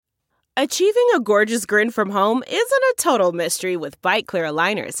Achieving a gorgeous grin from home isn't a total mystery with Byte Clear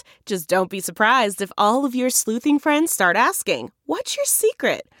aligners. Just don't be surprised if all of your sleuthing friends start asking, "What's your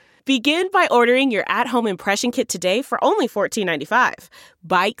secret?" Begin by ordering your at-home impression kit today for only $14.95.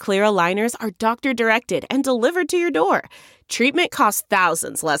 Byte Clear aligners are doctor-directed and delivered to your door. Treatment costs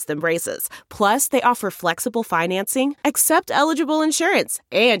thousands less than braces. Plus, they offer flexible financing, accept eligible insurance,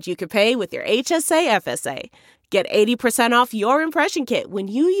 and you can pay with your HSA FSA. Get 80% off your impression kit when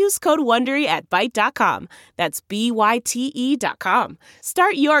you use code WONDERY at Byte.com. That's BYTE.com.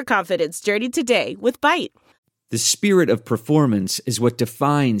 Start your confidence journey today with Byte. The spirit of performance is what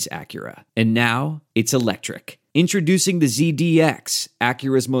defines Acura. And now, it's electric. Introducing the ZDX,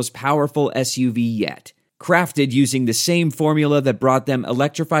 Acura's most powerful SUV yet. Crafted using the same formula that brought them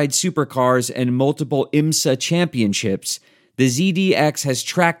electrified supercars and multiple IMSA championships, the ZDX has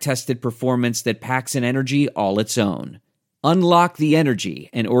track-tested performance that packs an energy all its own. Unlock the energy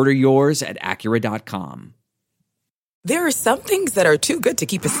and order yours at Acura.com. There are some things that are too good to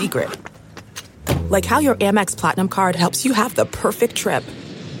keep a secret. Like how your Amex Platinum card helps you have the perfect trip.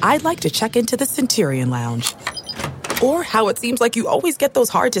 I'd like to check into the Centurion Lounge. Or how it seems like you always get those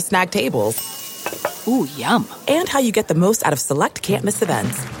hard-to-snag tables. Ooh, yum. And how you get the most out of select can't-miss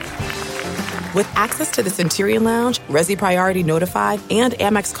events. With access to the Centurion Lounge, Resi Priority Notified, and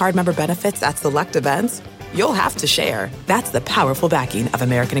Amex card member benefits at select events, you'll have to share. That's the powerful backing of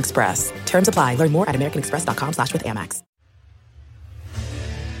American Express. Terms apply. Learn more at americanexpress.com/withAmex.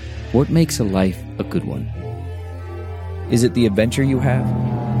 What makes a life a good one? Is it the adventure you have?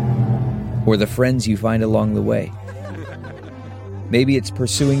 Or the friends you find along the way? Maybe it's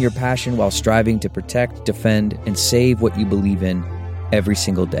pursuing your passion while striving to protect, defend, and save what you believe in every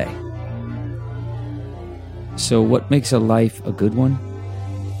single day. So what makes a life a good one?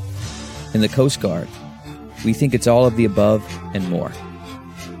 In the Coast Guard, we think it's all of the above and more.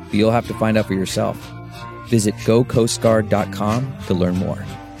 But you'll have to find out for yourself. Visit gocoastguard.com to learn more.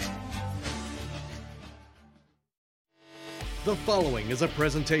 The following is a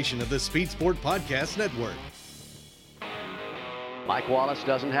presentation of the Speed Sport Podcast Network. Mike Wallace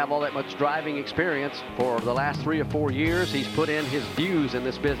doesn't have all that much driving experience. For the last 3 or 4 years, he's put in his views in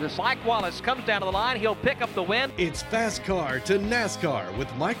this business. Mike Wallace comes down to the line. He'll pick up the win. It's Fast Car to NASCAR with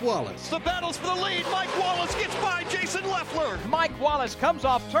Mike Wallace. The battle's for the lead. Mike Wallace gets by Jason Leffler. Mike Wallace comes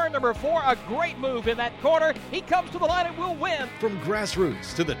off turn number 4. A great move in that corner. He comes to the line and will win. From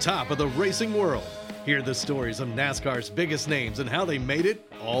grassroots to the top of the racing world, hear the stories of NASCAR's biggest names and how they made it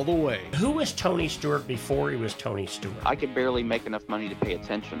all the way. Who was Tony Stewart before he was Tony Stewart? I could barely make enough money to pay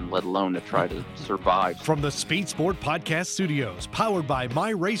attention, let alone to try to survive. From the Speed Sport Podcast Studios, powered by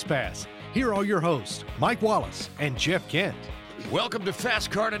My Race Pass, here are your hosts, Mike Wallace and Jeff Kent. Welcome to Fast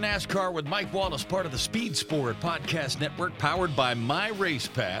Car to NASCAR with Mike Wallace, part of the Speed Sport Podcast Network, powered by My Race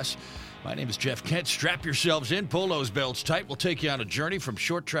Pass. My name is Jeff Kent. Strap yourselves in, pull those belts tight. We'll take you on a journey from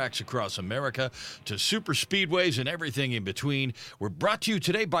short tracks across America to super speedways and everything in between. We're brought to you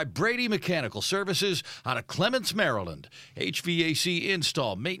today by Brady Mechanical Services out of Clements, Maryland. HVAC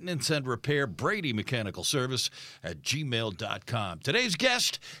install, maintenance, and repair, Brady Mechanical Service at gmail.com. Today's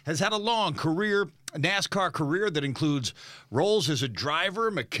guest has had a long NASCAR career that includes roles as a driver,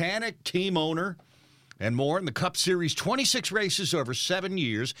 mechanic, team owner, and more. In the Cup Series, 26 races over 7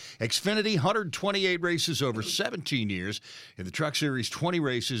 years. Xfinity, 128 races over 17 years. In the Truck Series, 20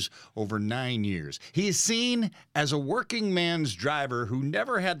 races over 9 years. He is seen as a working man's driver who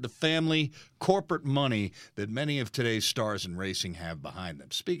never had the family corporate money that many of today's stars in racing have behind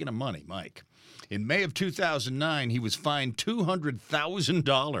them. Speaking of money, Mike, in May of 2009, he was fined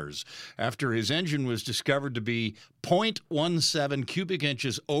 $200,000 after his engine was discovered to be 0.17 cubic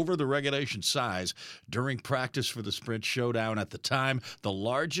inches over the regulation size during practice for the Sprint Showdown, at the time the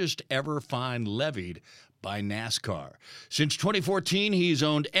largest ever fine levied by NASCAR. Since 2014, he's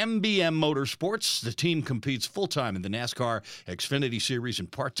owned MBM Motorsports. The team competes full-time in the NASCAR Xfinity Series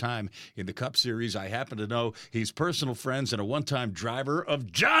and part-time in the Cup Series. I happen to know he's personal friends and a one-time driver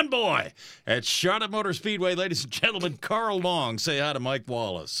of John Boy at Charlotte Motor Speedway. Ladies and gentlemen, Carl Long. Say hi to Mike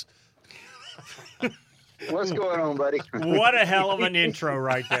Wallace. What's going on, buddy? What a hell of an intro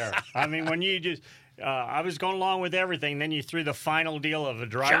right there. I mean, when you just... I was going along with everything. Then you threw the final deal of a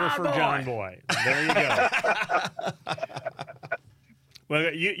driver for John Boy. There you go.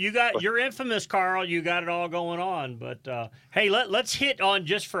 Well, you got, you're infamous, Carl. You got it all going on. But, hey, let's hit on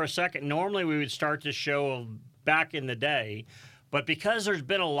just for a second. Normally we would start this show back in the day. But because there's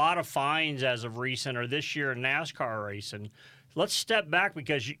been a lot of fines as of recent or this year in NASCAR racing, let's step back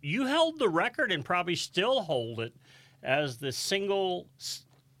because you held the record and probably still hold it as the single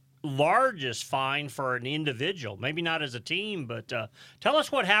largest fine for an individual. Maybe not as a team, but tell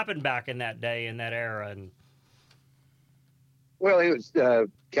us what happened back in that day, in that era. And well, it was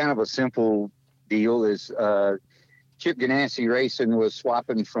kind of a simple deal. Is Chip Ganassi Racing was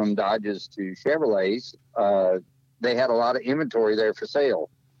swapping from Dodges to Chevrolets. They had a lot of inventory there for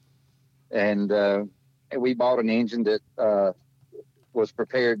sale, and we bought an engine that was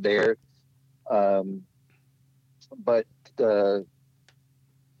prepared there. But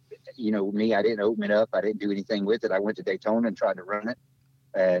me, I didn't open it up. I didn't do anything with it. I went to Daytona and tried to run it,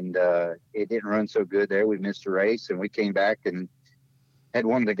 and it didn't run so good there. We missed a race, and we came back and had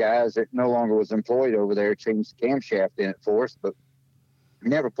one of the guys that no longer was employed over there change the camshaft in it for us, but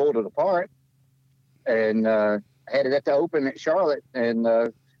never pulled it apart. And had it at the Open at Charlotte, and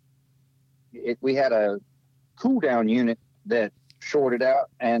we had a cool down unit that shorted out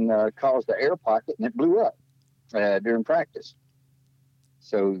and caused the air pocket, and it blew up during practice.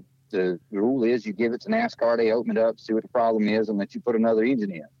 So the rule is you give it to NASCAR, they open it up, see what the problem is, and let you put another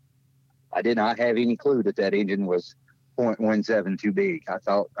engine in. I did not have any clue that engine was 0.17 too big.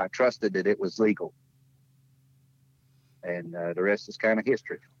 I trusted that it was legal. And the rest is kind of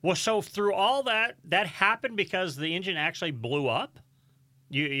history. Well, so through all that happened because the engine actually blew up?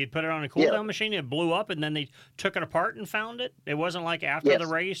 You put it on a cool-down machine, it blew up, and then they took it apart and found it? It wasn't like after the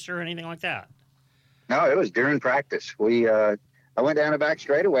race or anything like that? No, it was during practice. I went down the back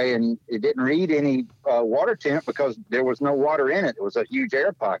straightaway, and it didn't read any water temp because there was no water in it. It was a huge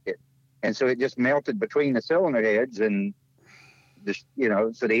air pocket. And so it just melted between the cylinder heads, and just,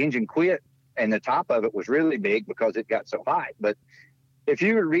 so the engine quit, and the top of it was really big because it got so hot. But if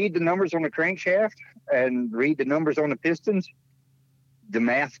you read the numbers on the crankshaft and read the numbers on the pistons, the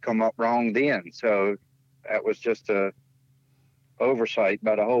math come up wrong then. So that was just a oversight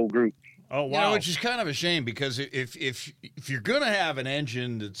by the whole group. Oh, wow. Which is kind of a shame, because if you're going to have an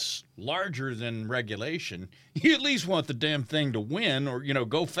engine that's larger than regulation, you at least want the damn thing to win, or,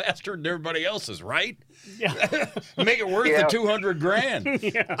 go faster than everybody else's, right? Yeah. Make it worth the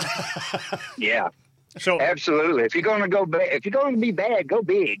 $200,000. Yeah. Yeah. So absolutely, if you're going to go bad, if you're going to be bad, go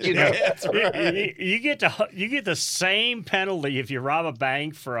big. That's right. You get the same penalty if you rob a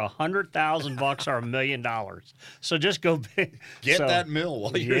bank for $100,000 or $1 million. So just go big. Get that mill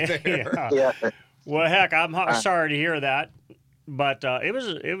while you're there. Yeah. Well, heck, I'm sorry to hear that, but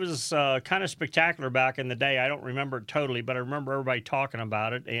it was kind of spectacular back in the day. I don't remember it totally, but I remember everybody talking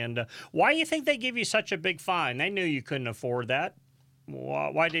about it. And why do you think they give you such a big fine? They knew you couldn't afford that.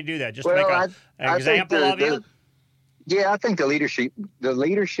 Why'd they do that? Just to make an example of you? Yeah, I think the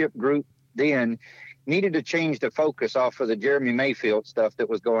leadership group then needed to change the focus off of the Jeremy Mayfield stuff that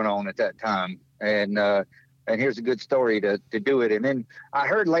was going on at that time. And here's a good story to do it. And then I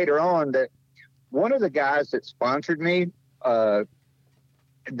heard later on that one of the guys that sponsored me,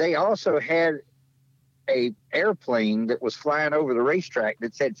 they also had a airplane that was flying over the racetrack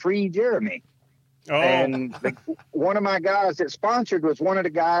that said "Free Jeremy." Oh. And one of my guys that sponsored was one of the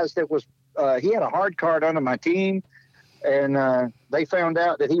guys that was, he had a hard card under my team, and they found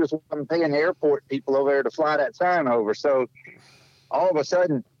out that he was paying the airport people over there to fly that sign over. So all of a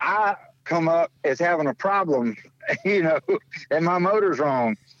sudden I come up as having a problem, and my motor's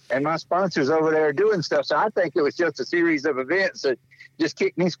wrong, and my sponsor's over there doing stuff. So I think it was just a series of events that just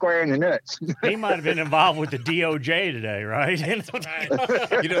kicked me square in the nuts. He might have been involved with the DOJ today, right?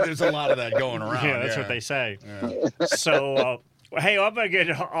 There's a lot of that going around. Yeah, that's what they say. Yeah. So, hey, I'm going to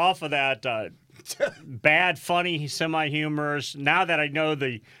get off of that bad, funny, semi-humorous. Now that I know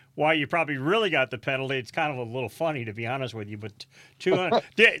why you probably really got the penalty, it's kind of a little funny, to be honest with you. But 200.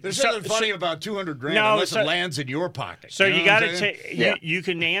 There's something funny about $200,000 unless it lands in your pocket. So you got to you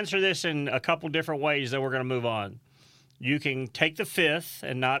can answer this in a couple different ways. Then we're going to move on. You can take the fifth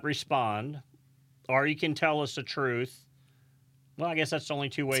and not respond, or you can tell us the truth. Well, I guess that's only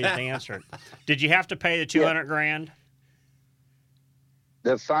two ways to answer it. Did you have to pay the $200,000?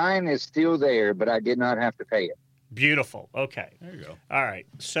 The fine is still there, but I did not have to pay it. Beautiful. Okay. There you go. All right.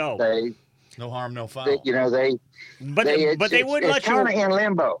 So no harm, no foul. They wouldn't let you. Kind of in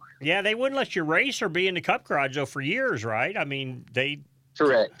limbo. Yeah, they wouldn't let you race or be in the Cup garage though for years, right? I mean,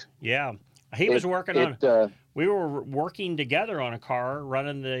 Correct. Yeah, he was working on. We were working together on a car,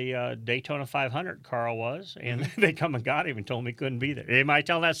 running the Daytona 500. Carl was, and they come and got him and told me he couldn't be there. Am I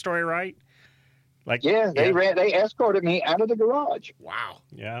telling that story right? They escorted me out of the garage. Wow.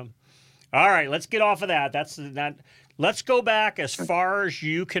 Yeah. All right, let's get off of that. Let's go back as far as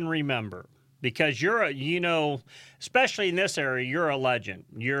you can remember, because you're especially in this area, you're a legend.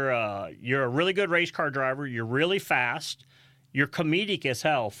 You're a really good race car driver. You're really fast. You're comedic as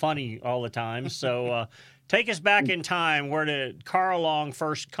hell, funny all the time. So Take us back in time. Where did Carl Long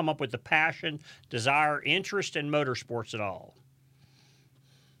first come up with the passion, desire, interest in motorsports at all?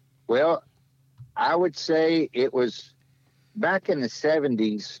 Well, I would say it was back in the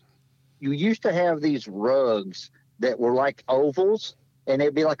 70s. You used to have these rugs that were like ovals, and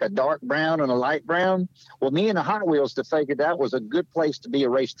it'd be like a dark brown and a light brown. Well, me and the Hot Wheels figured that was a good place to be a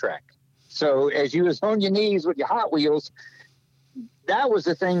racetrack. So as you was on your knees with your Hot Wheels, that was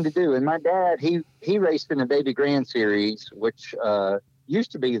the thing to do. And my dad, he raced in the Baby Grand Series, which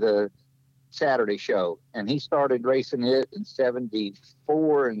used to be the Saturday show. And he started racing it in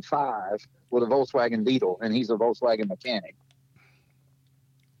 74 and 5 with a Volkswagen Beetle, and he's a Volkswagen mechanic.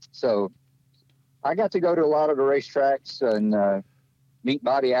 So I got to go to a lot of the racetracks and meet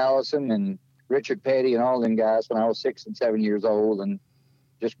Buddy Allison and Richard Petty and all them guys when I was 6 and 7 years old, and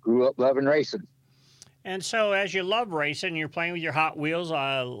just grew up loving racing. And so as you love racing, you're playing with your Hot Wheels.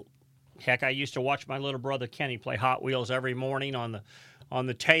 Heck, I used to watch my little brother Kenny play Hot Wheels every morning on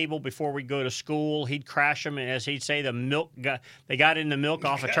the table before we go to school. He'd crash them, and as he'd say, they got in the milk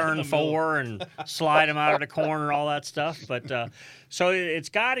off of turn 4 and slide them out of the corner, all that stuff. But so it's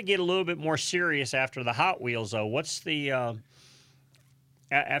got to get a little bit more serious after the Hot Wheels, though. What's the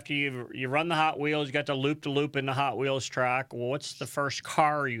after you run the Hot Wheels, you got the loop-to-loop in the Hot Wheels track. Well, what's the first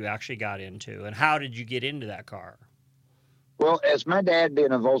car you actually got into, and how did you get into that car? Well, as my dad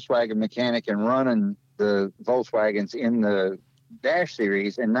being a Volkswagen mechanic and running the Volkswagens in the Dash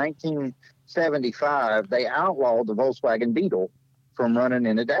Series, in 1975, they outlawed the Volkswagen Beetle from running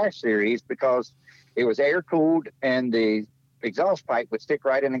in the Dash Series because it was air-cooled and the exhaust pipe would stick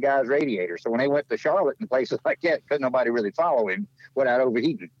right in the guy's radiator. So when they went to Charlotte and places like that, couldn't nobody really follow him without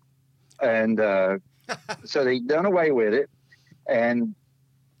overheating. And so they done away with it. And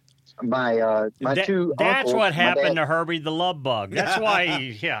my two That's uncles, what happened to Herbie the Love Bug. That's why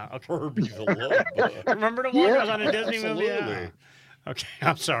okay. Herbie the Love Bug. Remember the one that was on a Disney absolutely. movie? Yeah. Okay,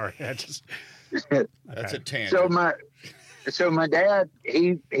 I'm sorry. That's a tangent. So my dad,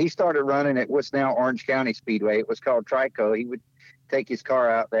 he started running at what's now Orange County Speedway. It was called Trico. He would take his car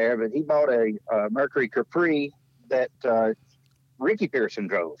out there, but he bought a Mercury Capri that Ricky Pearson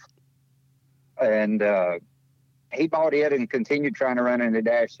drove. And he bought it and continued trying to run in the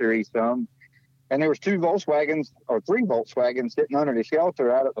Dash Series some. And there was 3 Volkswagens sitting under the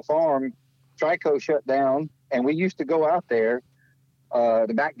shelter out at the farm. Trico shut down, and we used to go out there.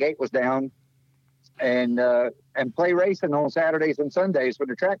 The back gate was down, and play racing on Saturdays and Sundays when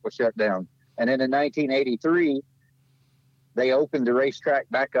the track was shut down. And then in 1983, they opened the racetrack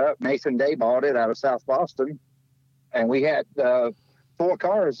back up. Mason Day bought it out of South Boston, and we had 4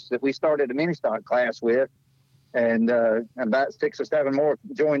 cars that we started the mini stock class with, and about 6 or 7 more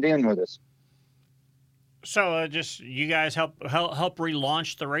joined in with us. So just you guys help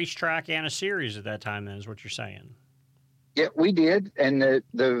relaunch the racetrack and a series at that time, then, is what you're saying? Yeah, we did. And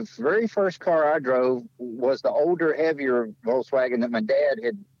the very first car I drove was the older, heavier Volkswagen that my dad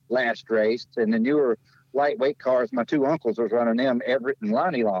had last raced. And the newer lightweight cars, my 2 uncles was running them, Everett and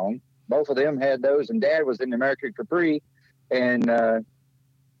Lonnie Long. Both of them had those, and Dad was in the Mercury Capri. And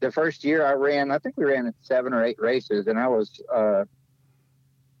the first year I think we ran 7 or 8 races, and I was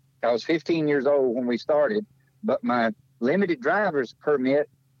 15 years old when we started, but my limited driver's permit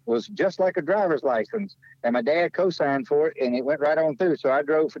was just like a driver's license, and my dad co-signed for it, and it went right on through. So I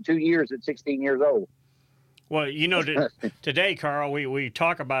drove for 2 years at 16 years old. Well, today, Carl, we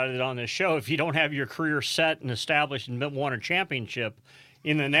talk about it on this show. If you don't have your career set and established and won a championship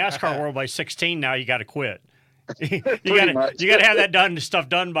in the NASCAR world by 16, now you got to quit. you got to have that stuff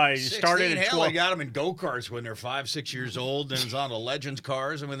done by 16, started at 12. They got them in go-karts when they're 5-6 years old, and it's on the Legends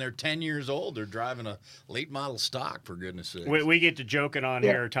cars, and when they're 10 years old, they're driving a late model stock, for goodness sake. We get to joking on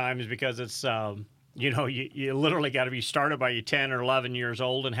here at times because it's you literally got to be started by you 10 or 11 years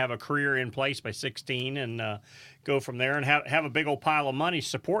old and have a career in place by 16 and go from there and have a big old pile of money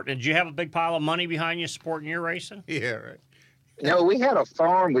supporting. Did you have a big pile of money behind you supporting your racing? Yeah, right. No, we had a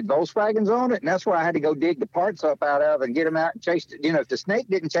farm with Volkswagens on it, and that's why I had to go dig the parts up out of and get them out and chase it. If the snake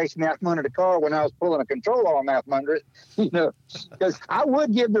didn't chase me out from under the car when I was pulling a control arm out from under it, because I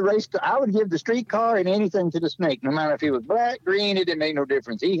would give the street car and anything to the snake, no matter if he was black, green, it didn't make no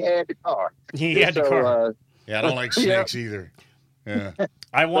difference. He had the car. He had the car. Yeah, I don't like snakes either. Yeah,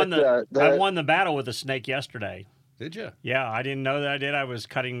 I won the battle with a snake yesterday. Did you? Yeah, I didn't know that I did. I was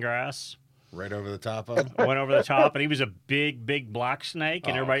cutting grass. Right over the top of him? Went over the top, and he was a big, big black snake.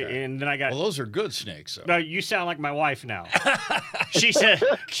 And and then I got. Well, those are good snakes, though. No, you sound like my wife now. She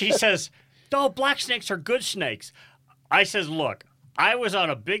says, "No, black snakes are good snakes." I says, "Look, I was on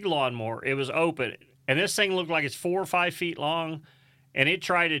a big lawnmower. It was open, and this thing looked like it's 4 or 5 feet long, and it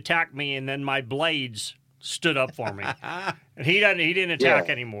tried to attack me, and then my blades stood up for me. And he didn't attack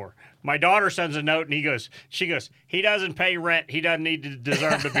anymore. My daughter sends a note, and she goes, he doesn't pay rent. He doesn't need to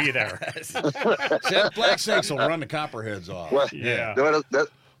deserve to be there. Black Snakes will run the copperheads off. Well, yeah.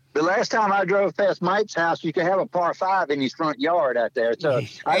 The last time I drove past Mike's house, you could have a par 5 in his front yard out there. So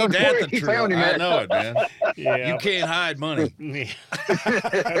I don't know where he found him I at. know it, man. Yeah. You can't hide money.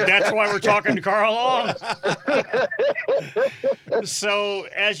 That's why we're talking to Carl Long. So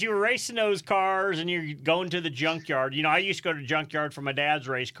as you were racing those cars and you're going to the junkyard, I used to go to the junkyard for my dad's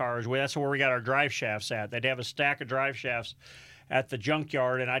race cars. That's where we got our drive shafts at. They'd have a stack of drive shafts at the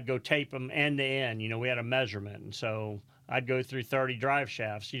junkyard, and I'd go tape them end to end. We had a measurement, and so I'd go through 30 drive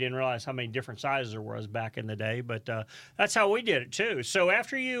shafts. You didn't realize how many different sizes there was back in the day, but that's how we did it too. So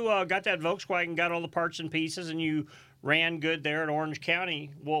after you got that Volkswagen, got all the parts and pieces, and you ran good there at Orange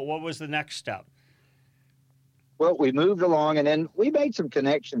County, what was the next step? Well, we moved along, and then we made some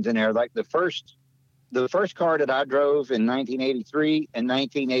connections in there. Like the first car that I drove in 1983 and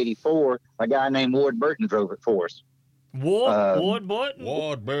 1984, a guy named Ward Burton drove it for us. Ward Burton?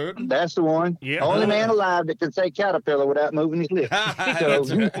 Ward Burton. That's the one. Yeah. Only man alive that can say Caterpillar without moving his lips.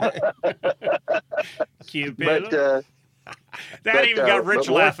 Cute. But that even got Rich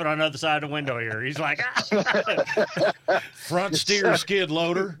laughing on the other side of the window here. He's like, front steer skid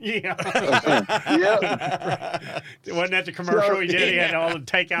loader. Yeah. Yeah. Wasn't that the commercial he did? He had all the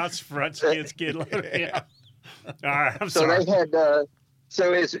takeouts, front skid loader. Yeah. All right. I'm sorry. They had,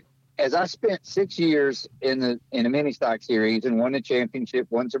 as I spent 6 years in the mini stock series and won the championship,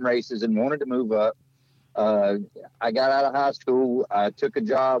 won some races, and wanted to move up, I got out of high school. I took a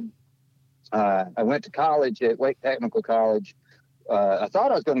job. I went to college at Wake Technical College. I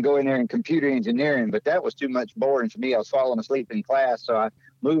thought I was going to go in there in computer engineering, but that was too much boring for me. I was falling asleep in class, so I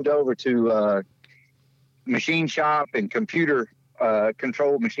moved over to machine shop and computer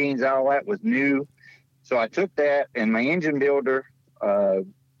controlled machines. All that was new, so I took that. And my engine builder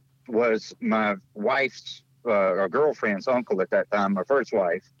was my wife's or girlfriend's uncle at that time, my first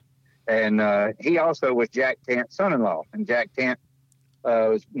wife, and he also was Jack Tant's son-in-law. And Jack Tant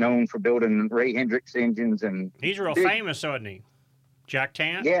was known for building Ray Hendricks engines, and he's real famous, isn't he? Jack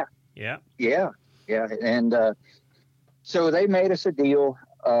Tant? Yeah. And so they made us a deal.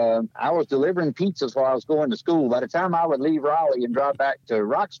 I was delivering pizzas while I was going to school. By the time I would leave Raleigh and drive back to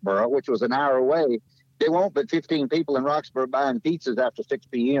Roxborough, which was an hour away, there weren't but 15 people in Roxborough buying pizzas after 6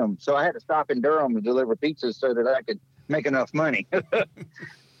 p.m. So I had to stop in Durham to deliver pizzas so that I could make enough money.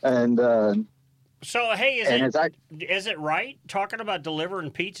 And so, hey, is it right, talking about delivering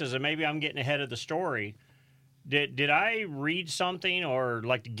pizzas, and maybe I'm getting ahead of the story, did I read something, or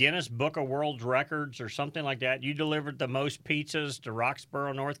like the Guinness Book of World Records or something like that, you delivered the most pizzas to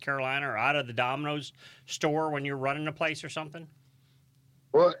Roxborough, North Carolina, or out of the Domino's store when you're running the place or something?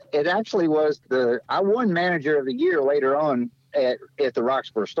 Well, it actually was I won Manager of the Year later on at the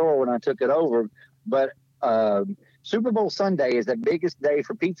Roxborough store when I took it over. But Super Bowl Sunday is the biggest day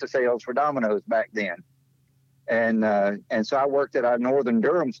for pizza sales for Domino's back then. And so I worked at our Northern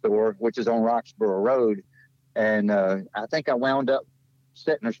Durham store, which is on Roxborough Road. And I think I wound up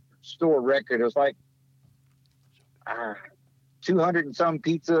setting a store record. It was like 200 and some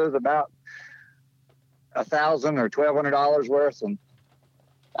pizzas, about $1,000 or $1,200 worth. And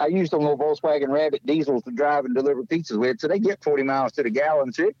I used them little Volkswagen Rabbit diesels to drive and deliver pizzas with, so they get 40 miles to the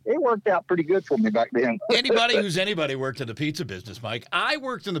gallon. So it worked out pretty good for me back then. Anybody worked in the pizza business, Mike. I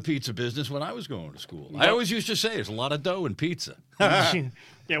worked in the pizza business when I was going to school. I always used to say there's a lot of dough in pizza.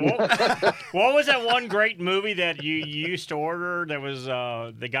 Yeah, what was that one great movie that you used to order? That was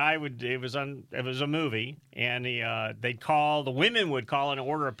the guy it was a movie, and the women would call and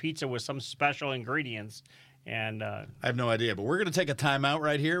order a pizza with some special ingredients. And I have no idea, but we're going to take a timeout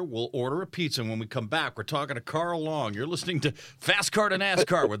right here. We'll order a pizza, and when we come back, we're talking to Carl Long. You're listening to Fast Car to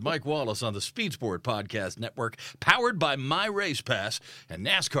NASCAR with Mike Wallace on the Speed Sport Podcast Network, powered by My Race Pass and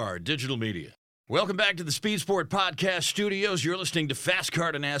NASCAR Digital Media. Welcome back to the Speed Sport Podcast Studios. You're listening to Fast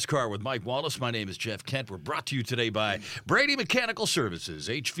Car to NASCAR with Mike Wallace. My name is Jeff Kent. We're brought to you today by Brady Mechanical Services,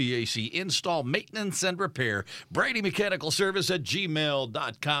 HVAC install, maintenance, and repair. Brady Mechanical Service at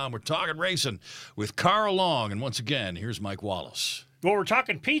gmail.com. We're talking racing with Carl Long. And once again, here's Mike Wallace. Well, we're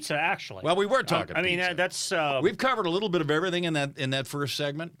talking pizza, actually. Well, we were talking I mean, pizza. that's... We've covered a little bit of everything in that first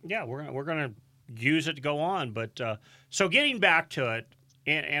segment. Yeah, we're going to use it to go on. But so getting back to it,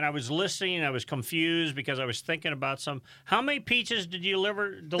 and I was listening, and I was confused because I was thinking about how many pizzas did you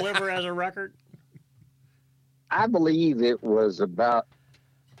deliver as a record? I believe it was about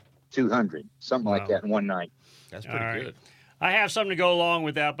 200, something like that in one night. That's pretty good. I have something to go along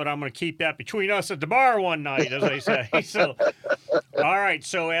with that, but I'm going to keep that between us at the bar one night, as they say. So, all right.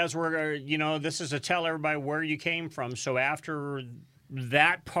 So as we're, this is to tell everybody where you came from. So after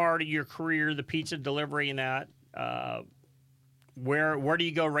that part of your career, the pizza delivery and that, where do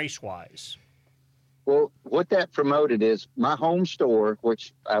you go race-wise? Well, what that promoted is my home store,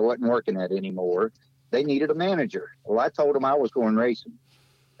 which I wasn't working at anymore. They needed a manager. Well, I told them I was going racing.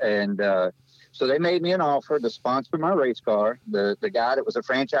 And so they made me an offer to sponsor my race car. The guy that was a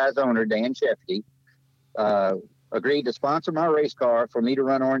franchise owner, Dan Shefty, agreed to sponsor my race car for me to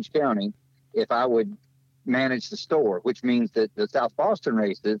run Orange County if I would manage the store, which means that the South Boston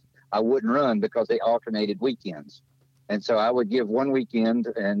races I wouldn't run because they alternated weekends. And so I would give one weekend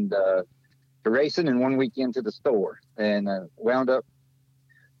and to racing and one weekend to the store. And wound up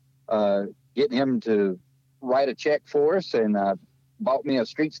getting him to write a check for us, and bought me a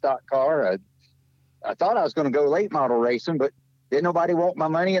street stock car. I thought I was going to go late model racing, but didn't nobody want my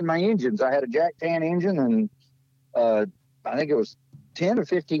money and my engines. I had a Jack Tan engine, and I think it was $10,000 or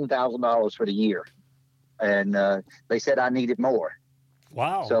 $15,000 for the year, and they said I needed more.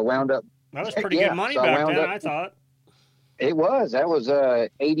 Wow! So I wound up. That was pretty good money back then, I thought. It was. That was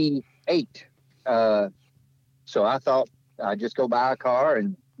 88. So I thought I'd just go buy a car,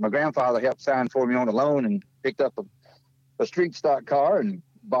 and my grandfather helped sign for me on a loan and picked up a street stock car and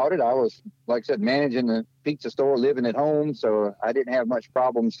bought it. I was, like I said, managing the pizza store, living at home, so I didn't have much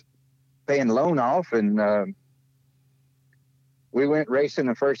problems paying the loan off. And we went racing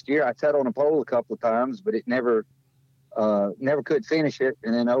the first year. I sat on a pole a couple of times, but it never could finish it.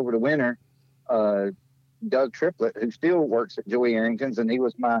 And then over the winter, Doug Triplett, who still works at Joey Arrington's, and he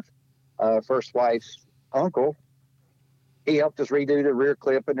was my first wife's uncle, he helped us redo the rear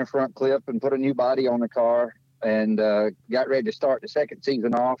clip and the front clip and put a new body on the car, and got ready to start the second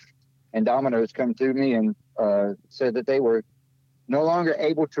season off. And Domino's come to me and said that they were no longer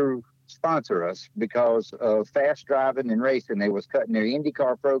able to sponsor us because of fast driving and racing. They was cutting their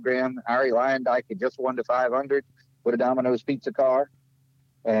IndyCar program. Ari Lyondike had just won the 500 with a Domino's pizza car,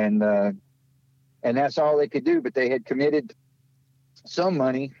 and that's all they could do. But they had committed some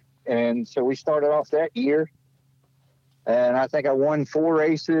money, and so we started off that year. And I think I won 4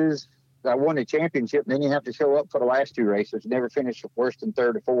 races. I won the championship, and then you have to show up for the last 2 races. Never finished worse than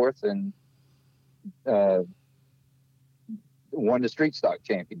 3rd or 4th, and won the street stock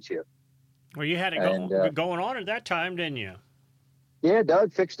championship. Well, you had it going on at that time, didn't you? Yeah,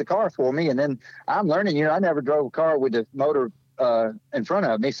 Doug fixed the car for me, and then I'm learning. I never drove a car with the motor in front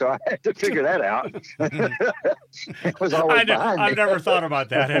of me, so I had to figure that out. It was always behind me. I've never thought about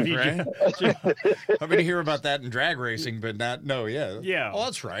that. Have you? Right? I'm going to hear about that in drag racing, but not. No, yeah. Yeah. Oh,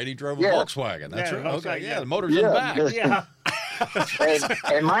 that's right. He drove a Volkswagen. That's right. Volkswagen, Okay. Yeah, the motor's in the back. Yeah.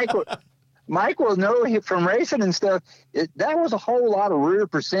 And Mike will know from racing and stuff. That was a whole lot of rear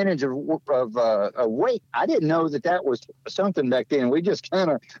percentage of weight. I didn't know that was something back then. We just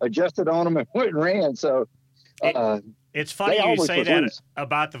kind of adjusted on them and went and ran. So. It's funny you say that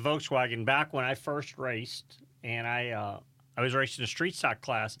about the Volkswagen. Back when I first raced, and I was racing a street stock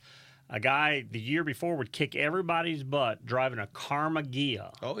class, a guy the year before would kick everybody's butt driving a Karma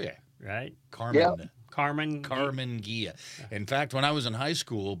Ghia. Oh, yeah. Right? Karman Ghia. In fact, when I was in high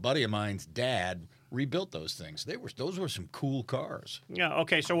school, a buddy of mine's dad rebuilt those things. Those were some cool cars. Yeah,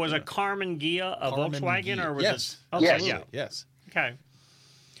 okay. So was a Karman Ghia a Volkswagen? Ghia. Or was yes. it? Okay, yes. Yeah. Yes. Okay.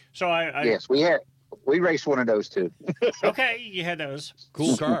 So Yes, we raced one of those too. Okay, you had those.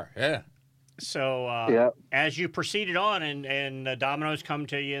 Cool car, yeah. So as you proceeded on and Domino's come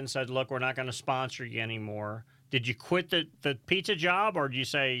to you and said, look, we're not going to sponsor you anymore, did you quit the pizza job, or did you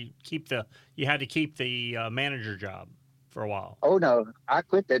say you had to keep the manager job for a while? Oh, no. I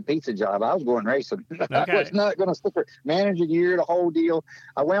quit that pizza job. I was going racing. Okay. I was not going to stick with manager year, the whole deal.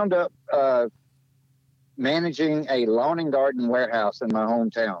 I wound up managing a lawn and garden warehouse in my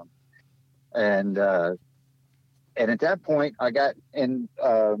hometown. And at that point, I got in.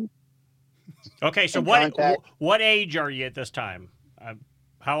 Okay, so what age are you at this time?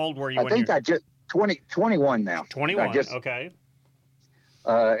 How old were you? I think I just 21 now. 21. Okay.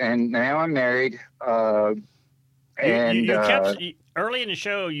 And now I'm married. You kept early in the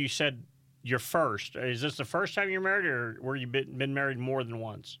show. You said you're first. Is this the first time you're married, or were you been married more than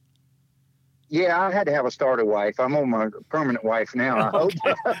once? Yeah, I had to have a starter wife. I'm on my permanent wife now, I hope.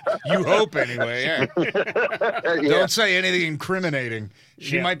 You hope, anyway, yeah. Don't say anything incriminating.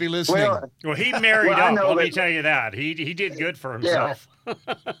 She might be listening. Well, he married up, let me tell you that. He did good for himself.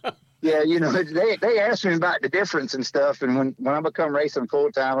 Yeah, they asked me about the difference and stuff, and when I become racing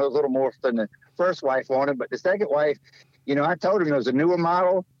full-time, it was a little more than the first wife wanted, but the second wife, I told him it was a newer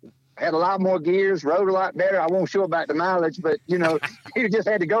model, had a lot more gears, rode a lot better. I won't show about the mileage, but you just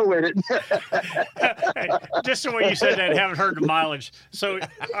had to go with it. Hey, just the way you said that, haven't heard the mileage. So,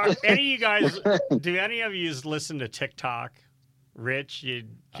 do any of you listen to TikTok? Rich,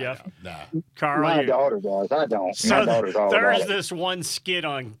 Jeff, Carl, my daughter does. I don't. So my daughter's all there's about this one skit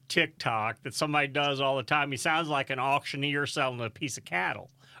on TikTok that somebody does all the time. He sounds like an auctioneer selling a piece of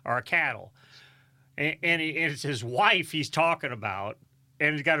cattle or a cattle, and it's his wife he's talking about.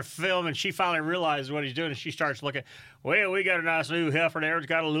 And he's got a film, and she finally realizes what he's doing, and she starts looking. Well, we got a nice new heifer there. It's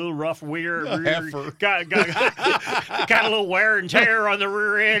got a little rough rear. Got a little wear and tear on the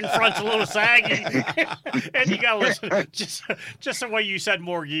rear end. Front's a little saggy. And you got to listen. Just the way you said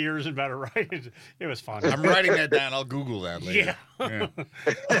more gears and better, right? It was fun. I'm writing that down. I'll Google that later. Yeah.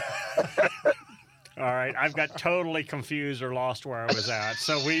 All right, I've got totally confused or lost where I was at.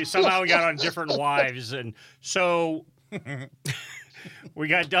 So we got on different wives, and so. We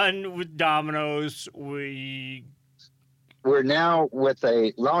got done with Domino's. We're now with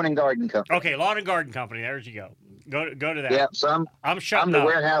a lawn and garden company. Okay, lawn and garden company. There you go. Go to that. Yeah, so I'm the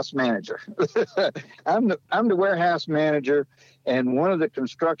warehouse manager. I'm the warehouse manager, and one of the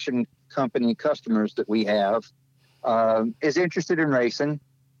construction company customers that we have is interested in racing.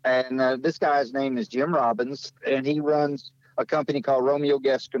 And this guy's name is Jim Robbins, and he runs a company called Romeo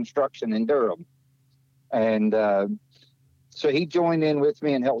Guest Construction in Durham. And so he joined in with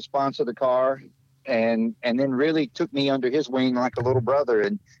me and helped sponsor the car, and then really took me under his wing like a little brother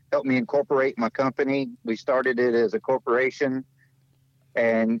and helped me incorporate my company. We started it as a corporation,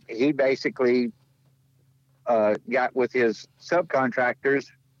 and he basically got with his subcontractors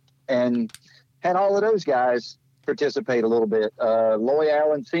and had all of those guys participate a little bit. Loy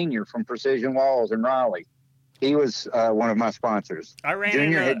Allen Sr. from Precision Walls in Raleigh. He was one of my sponsors. I ran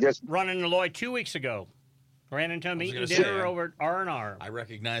into Loy 2 weeks ago. Ran into him eating dinner over at R&R. I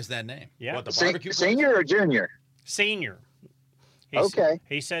recognize that name. Yeah. What, the barbecue senior or junior? Senior. Okay.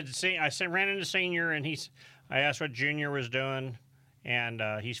 He said, I ran into senior, and I asked what junior was doing, and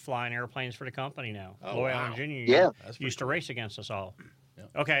he's flying airplanes for the company now. Loy Allen Jr. used to race against us all.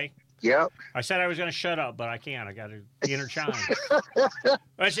 Yeah. Okay. Yep. I said I was going to shut up, but I can't. I got to interchime.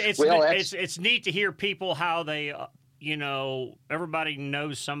 It's neat to hear people how they, everybody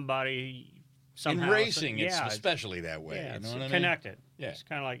knows somebody. Somehow. In racing, it's especially that way. Yeah, you know what connected. I mean? Yeah. It's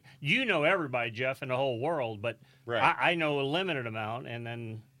kind of like, everybody, Jeff, in the whole world, but I know a limited amount, and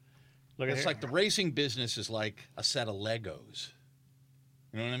then it's like the racing business is like a set of Legos.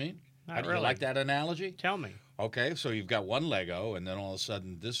 You know what I mean? Not Do really. you like that analogy? Tell me. Okay, so you've got one Lego, and then all of a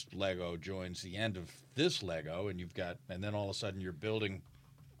sudden this Lego joins the end of this Lego, and then all of a sudden you're building.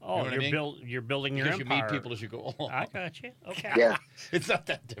 Oh, you're building your empire. You meet people as you go along. I got you. Okay. Yeah. It's not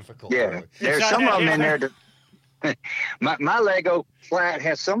that difficult. Yeah. Really. There's some of them in there. My Lego flat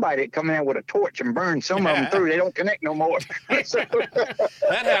has somebody coming in with a torch and burn some of them through. They don't connect no more.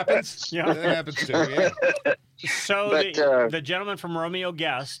 That happens. Yeah. That happens too. Yeah. So the gentleman from Romeo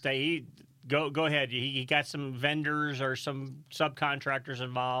Guest, go ahead. He got some vendors or some subcontractors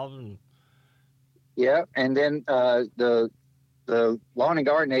involved. Yeah, and then the lawn and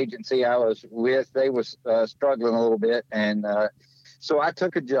garden agency I was with, they was struggling a little bit. And so I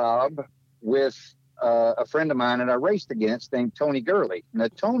took a job with a friend of mine that I raced against named Tony Gurley. Now,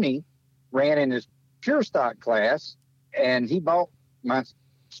 Tony ran in his pure stock class, and he bought my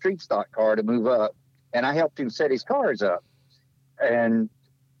street stock car to move up. And I helped him set his cars up. And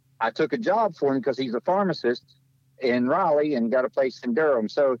I took a job for him because he's a pharmacist in Raleigh and got a place in Durham.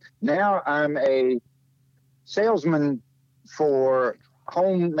 So now I'm a salesman for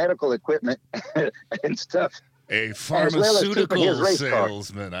home medical equipment and stuff. A pharmaceutical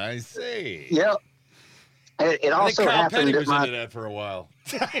salesman, I see. Yep. It also Carl happened Petty that was into that for a while.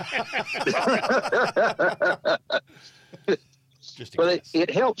 Well, it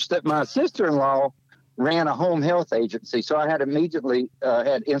helps that my sister-in-law ran a home health agency, so I had immediately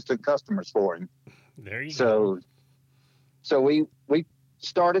had instant customers for him. There you go. So we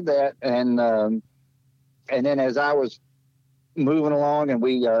started that, and then as I was moving along, and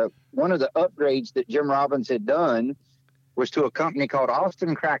we one of the upgrades that Jim Robbins had done was to a company called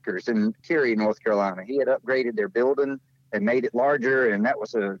Austin Crackers in Cary, North Carolina. He had upgraded their building and made it larger, and that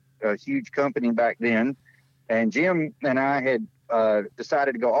was a huge company back then. And Jim and I had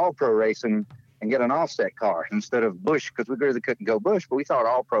decided to go all-pro racing and get an offset car instead of Busch, because we really couldn't go Busch, but we thought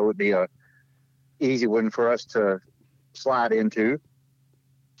all-pro would be a easy one for us to slide into.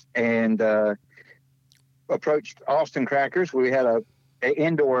 And approached Austin Crackers. We had a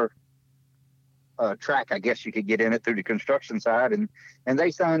indoor track, I guess you could get in it through the construction side, and they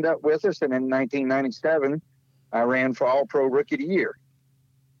signed up with us. And in 1997, I ran for All-Pro Rookie of the Year.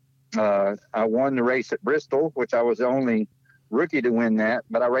 I won the race at Bristol, which I was the only rookie to win that,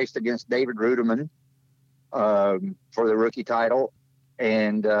 but I raced against David Ruderman for the rookie title,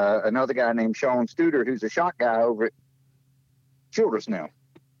 and another guy named Sean Studer, who's a shot guy over at Childress now.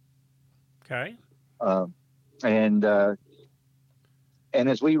 Okay. And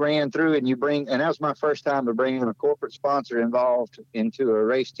as we ran through, and that was my first time of bringing a corporate sponsor involved into a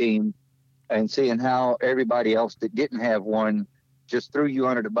race team, and seeing how everybody else that didn't have one just threw you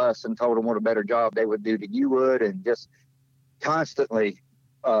under the bus and told them what a better job they would do than you would, and just constantly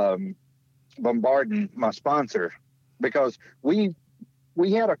bombarding my sponsor, because we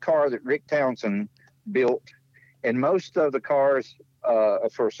had a car that Rick Townsend built, and most of the cars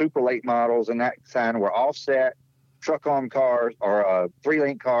for super late models and that kind were offset truck arm cars or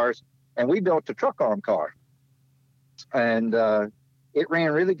 3-link cars, and we built a truck arm car, and it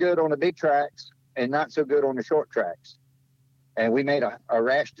ran really good on the big tracks and not so good on the short tracks. And we made a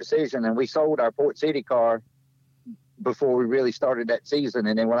rash decision, and we sold our Port City car before we really started that season.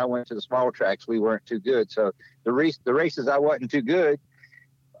 And then when I went to the small tracks, we weren't too good. So the races I wasn't too good,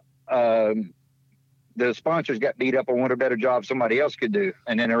 the sponsors got beat up on what a better job somebody else could do.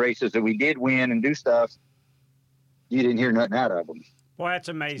 And then the races that we did win and do stuff, you didn't hear nothing out of them. Well, that's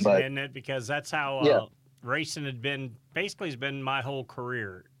amazing, isn't it? Because that's how racing has been my whole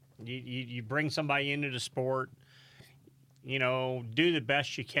career. You bring somebody into the sport, do the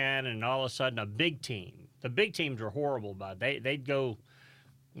best you can, and all of a sudden the big teams were horrible about it. They'd go,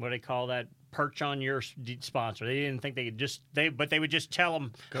 what do they call that, perch on your sponsor. They didn't think they could but they would just tell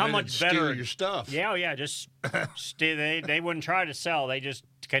them how much better. Steal your stuff. Yeah, just they wouldn't try to sell. They just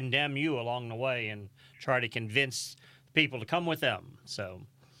condemn you along the way and try to convince people to come with them. So.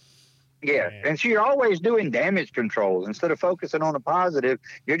 Yeah, and so you're always doing damage control. Instead of focusing on the positive,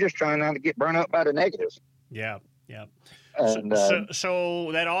 you're just trying not to get burned up by the negatives. Yeah. And,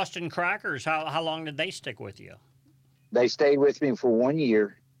 so that Austin Crackers, how long did they stick with you? They stayed with me for 1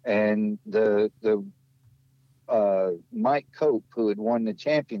 year, and the Mike Cope, who had won the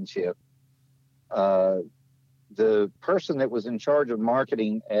championship, the person that was in charge of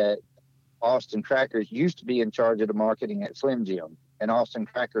marketing at Austin Crackers used to be in charge of the marketing at Slim Jim, and Austin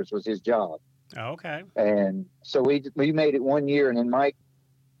Crackers was his job. Oh, okay. And so we made it 1 year, and then Mike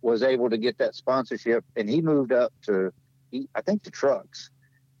was able to get that sponsorship, and he moved up to, I think, the trucks,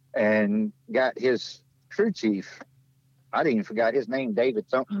 and got his crew chief. I didn't even forgot his name, David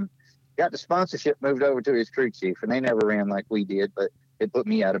something. Got the sponsorship moved over to his crew chief, and they never ran like we did, but it put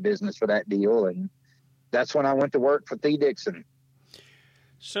me out of business for that deal, and that's when I went to work for Thea Dixon.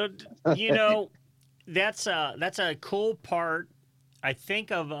 So, that's a cool part, I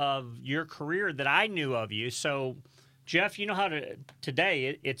think, of your career that I knew of you. So, Jeff,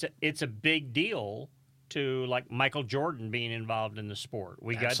 today it's a big deal to, like, Michael Jordan being involved in the sport.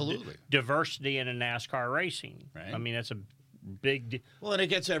 We got diversity in a NASCAR racing. Right. I mean, that's a big deal. Well, and it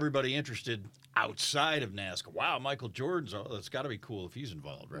gets everybody interested outside of NASCAR. Wow, Michael Jordan's, that's got to be cool if he's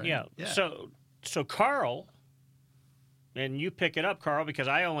involved, right? Yeah. So Carl, and you pick it up, Carl, because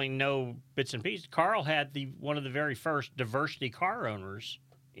I only know bits and pieces. Carl had one of the very first diversity car owners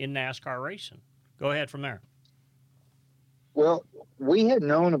in NASCAR racing. Go ahead from there. Well, we had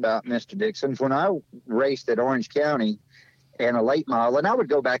known about Mr. Dixon's when I raced at Orange County and a late model, and I would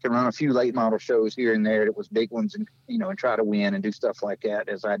go back and run a few late model shows here and there that was big ones, and and try to win and do stuff like that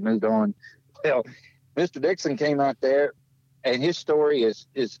as I'd moved on. Well, Mr. Dixon came out there, and his story is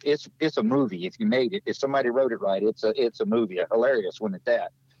it's a movie. If you made it, if somebody wrote it right, it's a movie, a hilarious one at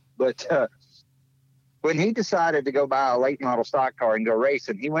that. But when he decided to go buy a late model stock car and go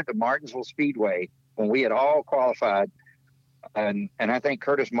racing, he went to Martinsville Speedway when we had all qualified. And I think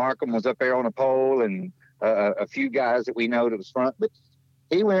Curtis Markham was up there on a pole, and a few guys that we know that was front. But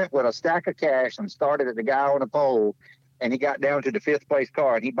he went with a stack of cash and started at the guy on the pole, and he got down to the 5th place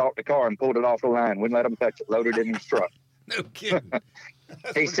car, and he bought the car and pulled it off the line. Wouldn't let him touch it. Loaded it in his truck. No kidding.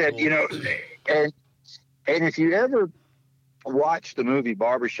 He said, and if you ever watch the movie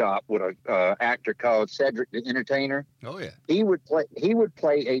Barbershop with a actor called Cedric the Entertainer. Oh yeah. He would play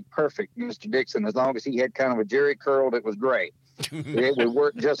a perfect Mr. Dixon as long as he had kind of a jerry curl that was gray. It would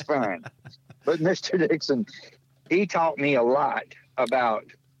work just fine. But Mr. Dixon, he taught me a lot about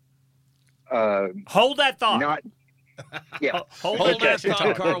hold that thought. Hold that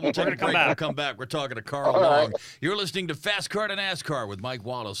thought, Carl. We'll take a break. We'll come back. We're talking to Carl Long. You're listening to Fast Car to NASCAR with Mike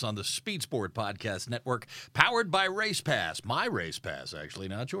Wallace on the Speed Sport Podcast Network, powered by Race Pass. My Race Pass, actually,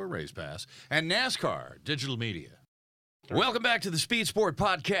 not your Race Pass. And NASCAR Digital Media. Welcome back to the Speed Sport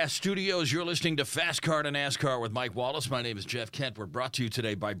Podcast Studios. You're listening to Fast Car to NASCAR with Mike Wallace. My name is Jeff Kent. We're brought to you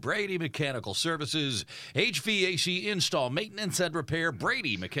today by Brady Mechanical Services. HVAC install, maintenance, and repair.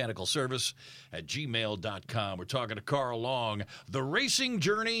 Brady Mechanical Service at gmail.com. We're talking to Carl Long, the racing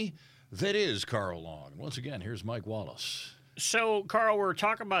journey that is Carl Long. Once again, here's Mike Wallace. So, Carl, we're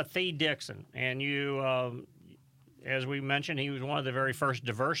talking about Thee Dixon, and you, as we mentioned, he was one of the very first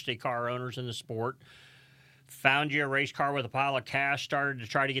diversity car owners in the sport. Found you a race car with a pile of cash, started to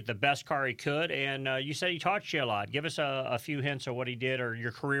try to get the best car he could, and you said he taught you a lot. Give us a few hints of what he did or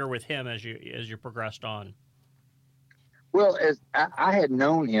your career with him as you progressed on. Well, as I had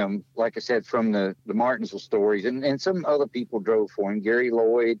known him, like I said, from the Martinsville stories, and some other people drove for him, Gary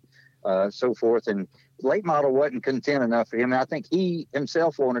Lloyd, so forth, and late model wasn't content enough for him. I think he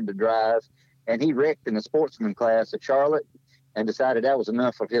himself wanted to drive, and he wrecked in the sportsman class at Charlotte and decided that was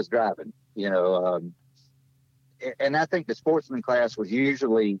enough of his driving, and I think the sportsman class was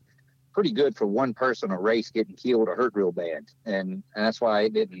usually pretty good for one person a race getting killed or hurt real bad. And that's why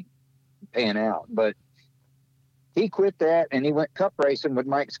it didn't pan out. But he quit that and he went cup racing with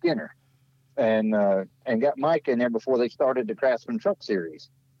Mike Skinner and got Mike in there before they started the Craftsman Truck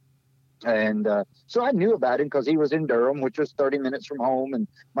Series. And so I knew about him because he was in Durham, which was 30 minutes from home, and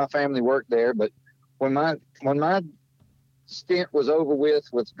my family worked there. But when my stint was over with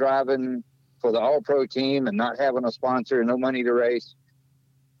driving for the All-Pro team and not having a sponsor and no money to race,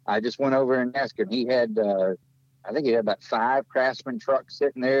 I just went over and asked him. He had, I think he had about 5 Craftsman trucks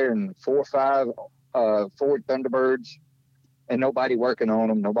sitting there and 4 or 5 Ford Thunderbirds, and nobody working on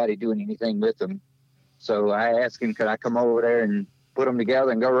them, nobody doing anything with them. So I asked him, could I come over there and put them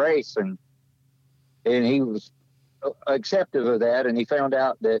together and go race? And he was acceptive of that, and he found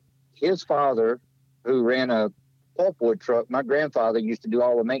out that his father, who ran a pulpwood truck, my grandfather used to do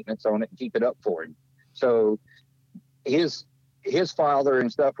all the maintenance on it and keep it up for him. So his father and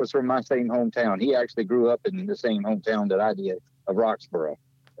stuff was from my same hometown. He actually grew up in the same hometown that I did, of Roxborough.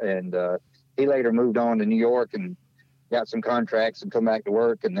 And he later moved on to New York and got some contracts and come back to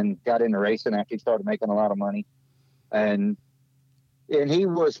work, and then got into racing after he started making a lot of money. And he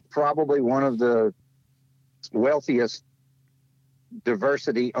was probably one of the wealthiest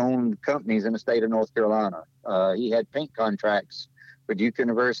diversity-owned companies in the state of North Carolina. He had paint contracts with Duke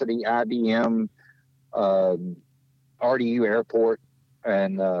University, IBM, RDU Airport,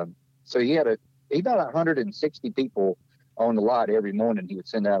 and so he had about 160 people on the lot every morning. He would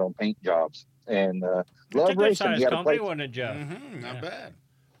send out on paint jobs, and loved racing. He had a place. Wasn't it, Jeff? Not bad.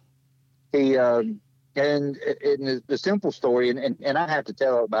 He and the simple story, and I have to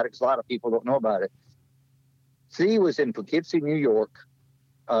tell about it because a lot of people don't know about it. He was in Poughkeepsie, New York,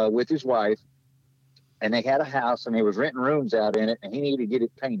 with his wife, and they had a house, and they was renting rooms out in it, and he needed to get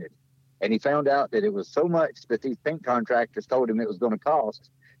it painted. And he found out that it was so much that these paint contractors told him it was going to cost.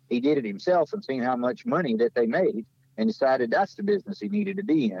 He did it himself and seen how much money that they made, and decided that's the business he needed to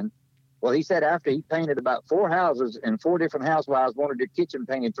be in. Well, he said after he painted about 4 houses and 4 different housewives wanted their kitchen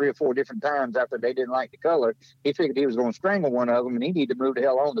painted 3 or 4 different times after they didn't like the color, he figured he was going to strangle one of them, and he needed to move the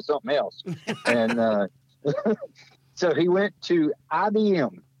hell on to something else. And so he went to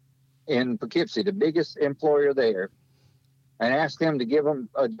IBM in Poughkeepsie, the biggest employer there, and asked them to give him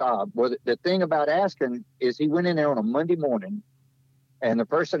a job. Well, the thing about asking is he went in there on a Monday morning, and the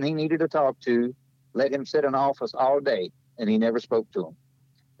person he needed to talk to let him sit in the office all day, and he never spoke to him.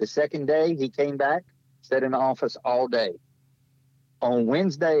 The second day, he came back, sat in the office all day. On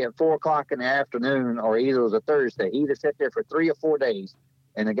Wednesday at 4 o'clock in the afternoon, or either it was a Thursday, he either sat there for 3 or 4 days.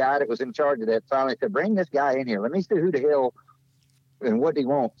 And the guy that was in charge of that finally said, bring this guy in here. Let me see who the hell and what he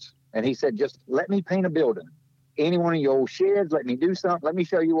wants. And he said, just let me paint a building. Any one of your old sheds, let me do something. Let me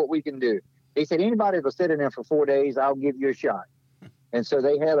show you what we can do. He said, anybody that'll sit in there for 4 days, I'll give you a shot. And so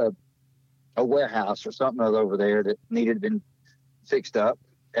they had a warehouse or something over there that needed to be fixed up.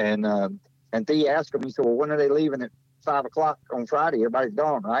 And Thee asked him, he said, well, when are they leaving at 5 o'clock on Friday? Everybody's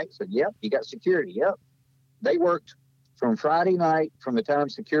gone, right? He said, yep. You got security? Yep. They worked from Friday night, from the time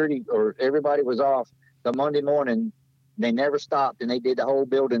security or everybody was off, the Monday morning. They never stopped, and they did the whole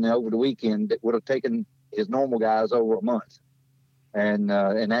building over the weekend that would have taken his normal guys over a month. And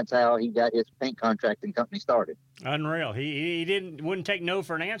that's how he got his paint contracting company started. Unreal. He wouldn't take no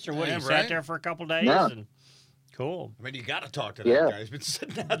for an answer, would he? Right. Sat there for a couple days. No. And cool. I mean, you got to talk to that guy. He's been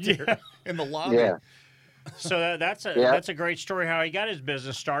sitting out there in the lobby. Yeah. So that's a great story how he got his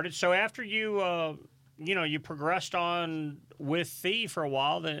business started. So after you you progressed on with Thee for a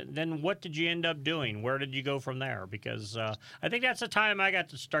while, then what did you end up doing? Where did you go from there? Because I think that's the time I got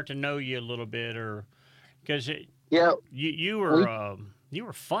to start to know you a little bit, or because you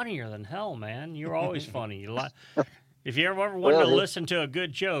were funnier than hell, man. You were always funny. If you ever wanted to listen to a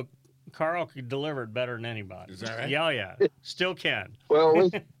good joke, Carl could deliver it better than anybody. Is that right? Yeah. Still can. Well,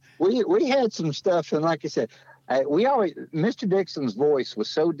 we had some stuff, and like I said, Mr. Dixon's voice was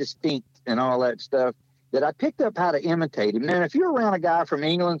so distinct and all that stuff that I picked up how to imitate him. Man, if you're around a guy from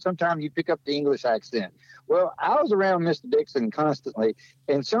England, sometimes you pick up the English accent. Well, I was around Mr. Dixon constantly,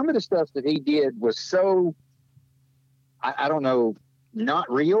 and some of the stuff that he did was so, I don't know,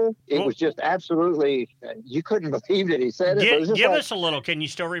 not real. It was just absolutely, you couldn't believe that he said it. Give us a little. Can you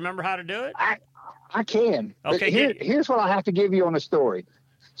still remember how to do it? I can. Okay. Here's what I have to give you on the story.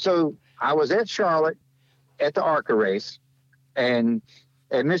 So I was at Charlotte at the ARCA race, and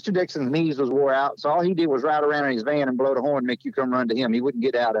Mr. Dixon's knees was wore out, so all he did was ride around in his van and blow the horn, make you come run to him. He wouldn't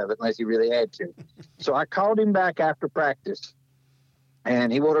get out of it unless he really had to. So I called him back after practice,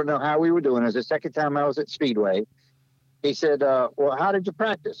 and he wanted to know how we were doing. It was the second time I was at Speedway. He said, well, how did you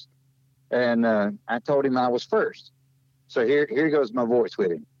practice? And I told him I was first. So here goes my voice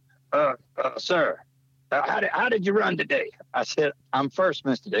with him. Sir, how did you run today? I said, I'm first,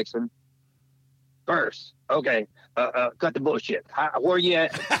 Mr. Dixon. First. Okay. Cut the bullshit. Where you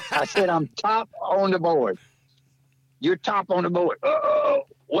at? I said, I'm top on the board. You're top on the board.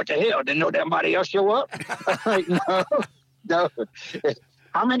 What the hell? Didn't nobody else show up? Like, no.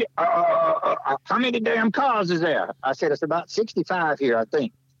 How many damn cars is there? I said, it's about 65 here, I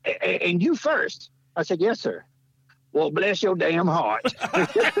think. And you first? I said, yes, sir. Well, bless your damn heart. I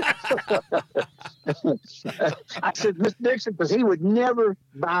said, Mr. Dixon, because he would never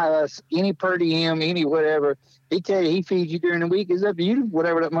buy us any per diem, any whatever. He tell you he feeds you during the week. It's up to you,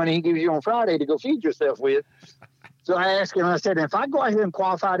 whatever that money he gives you on Friday to go feed yourself with. So I asked him, I said, if I go out here and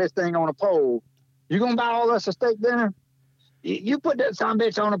qualify this thing on a pole, you going to buy all us a steak dinner? You put that son of a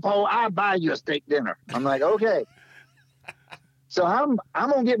bitch on a pole, I'll buy you a steak dinner. I'm like, okay. So I'm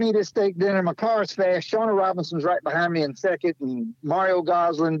going to get me this steak dinner. My car's fast. Shauna Robinson's right behind me in second, and Mario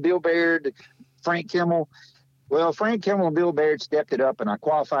Goslin, Bill Baird, Frank Kimmel. Well, Frank Kimmel and Bill Baird stepped it up, and I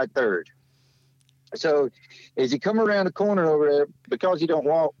qualified third. So as he come around the corner over there, because he don't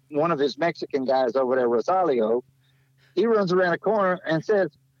want one of his Mexican guys over there, Rosalio, he runs around the corner and says,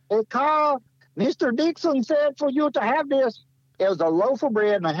 hey, Carl, Mr. Dixon said for you to have this. It was a loaf of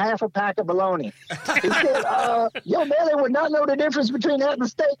bread and a half a pack of bologna. He said, your belly would not know the difference between that and a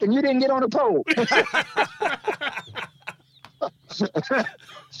steak, and you didn't get on the pole.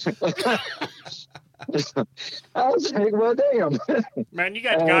 I was like, well, damn. Man, you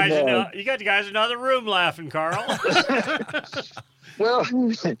got guys you got the guys in another room laughing, Carl. Well,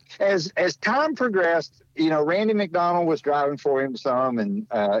 as time progressed, Randy McDonald was driving for him some, and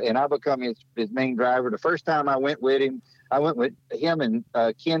I become his main driver. The first time I went with him, I went with him and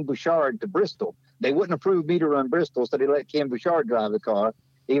Ken Bouchard to Bristol. They wouldn't approve me to run Bristol, so they let Ken Bouchard drive the car,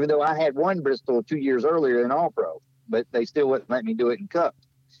 even though I had won Bristol 2 years earlier in All-Pro, but they still wouldn't let me do it in Cup.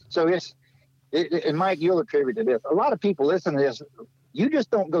 So and Mike, you'll attribute to this. A lot of people listen to this. You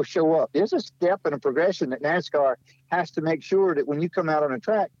just don't go show up. There's a step and a progression that NASCAR has to make sure that when you come out on a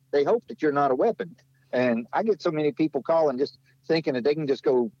track, they hope that you're not a weapon. And I get so many people calling just thinking that they can just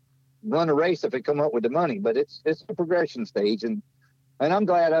go run a race if they come up with the money, but it's a progression stage, and I'm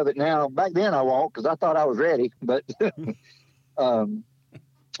glad of it now. Back then I won't, because I thought I was ready, but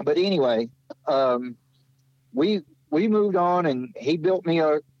but anyway, we moved on, and he built me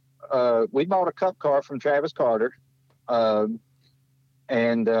we bought a Cup car from Travis Carter, and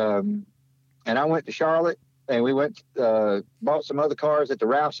I went to Charlotte, and we went bought some other cars at the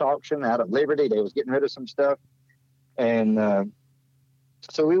Rouse auction out of Liberty. They was getting rid of some stuff, and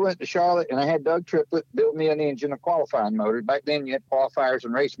so we went to Charlotte, and I had Doug Triplett build me an engine, a qualifying motor. Back then, you had qualifiers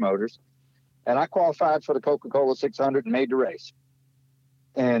and race motors. And I qualified for the Coca-Cola 600 and made the race.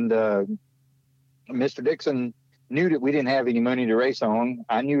 And Mr. Dixon knew that we didn't have any money to race on.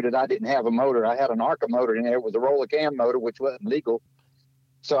 I knew that I didn't have a motor. I had an ARCA motor in there. It was a roller cam motor, which wasn't legal.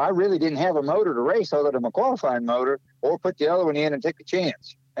 So I really didn't have a motor to race other than a qualifying motor, or put the other one in and take a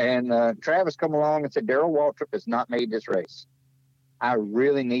chance. And Travis come along and said, Darrell Waltrip has not made this race. I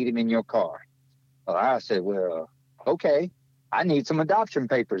really need him in your car. Well, I said, well, okay. I need some adoption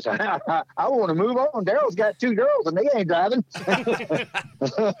papers. I want to move on. Darrell's got 2 girls and they ain't driving.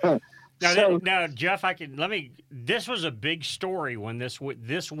 Now, Jeff, this was a big story when this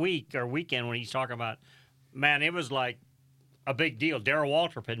week or weekend when he's talking about, man, it was like a big deal. Darrell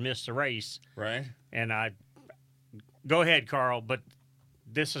Waltrip had missed the race. Right. And go ahead, Carl, but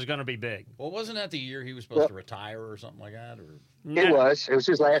this is going to be big. Well, wasn't that the year he was supposed to retire or something like that? Or It was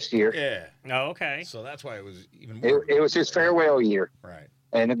his last year. Yeah. Oh, okay. So that's why it was even more. It was his farewell year. Right.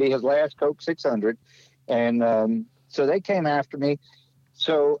 And it'd be his last Coke 600. And so they came after me.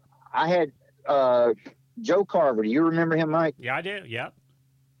 So I had Joe Carver. Do you remember him, Mike? Yeah, I do. Yep.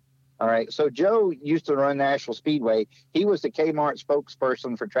 All right. So Joe used to run Nashville Speedway. He was the Kmart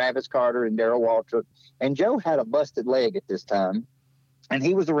spokesperson for Travis Carter and Darrell Waltrip. And Joe had a busted leg at this time. And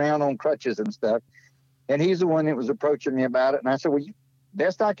he was around on crutches and stuff. And he's the one that was approaching me about it. And I said, well,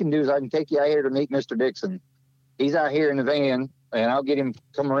 best I can do is I can take you out here to meet Mr. Dixon. He's out here in the van, and I'll get him to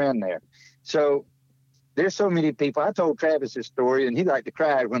come around there. So there's so many people. I told Travis this story, and he liked to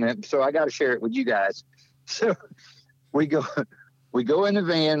cry so I got to share it with you guys. So we go in the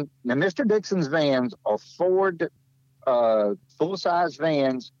van. Now, Mr. Dixon's vans are Ford full-size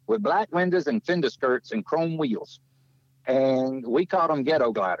vans with black windows and fender skirts and chrome wheels. And we called them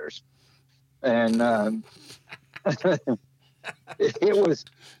ghetto gliders. And it was,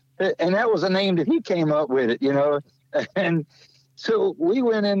 and that was a name that he came up with it, you know. And so we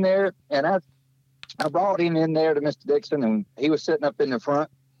went in there, and I brought him in there to Mr. Dixon, and he was sitting up in the front.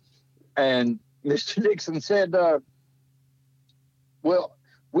 And Mr. Dixon said, well,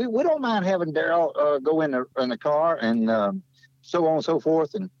 we don't mind having Darrell go in the car, and so on and so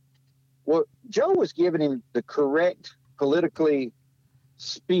forth. And well, Joe was giving him the correct politically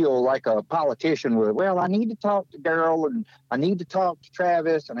spiel like a politician would. Well, I need to talk to Darrell, and I need to talk to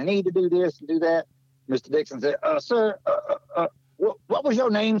Travis, and I need to do this and do that. Mr. Dixon said, sir, what was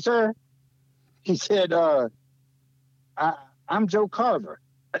your name, sir? He said, I'm Joe Carver.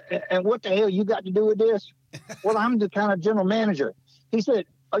 And what the hell you got to do with this? Well, I'm the kind of general manager. He said,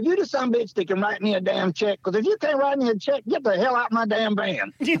 are you the son bitch that can write me a damn check? Because if you can't write me a check, get the hell out my damn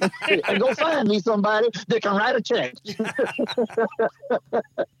van. And go find me somebody that can write a check.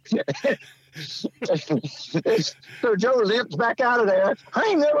 So Joe limped back out of there. I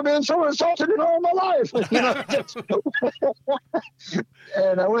ain't never been so insulted in all my life. You know?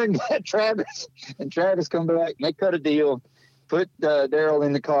 And I went and got Travis. And Travis come back, and they cut a deal, put Darrell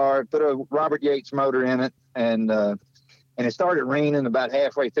in the car, put a Robert Yates motor in it, and it started raining about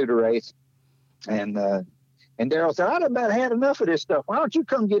halfway through the race. And Darrell said, I'd about had enough of this stuff. Why don't you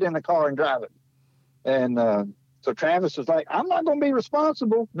come get in the car and drive it? And so Travis was like, I'm not going to be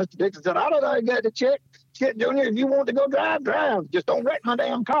responsible. Mr. Dixon said, I don't know. I got to check. Junior, if you want to go drive. Just don't wreck my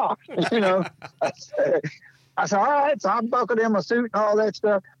damn car. You know, I said, all right. So I buckled in my suit and all that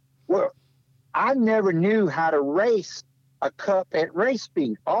stuff. Well, I never knew how to race a cup at race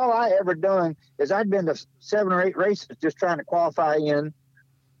speed. All I ever done is I'd been to 7 or 8 races just trying to qualify in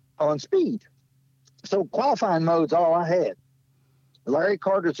on speed. So qualifying mode's all I had. Larry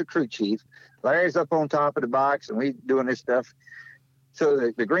Carter's the crew chief. Larry's up on top of the box, and we doing this stuff.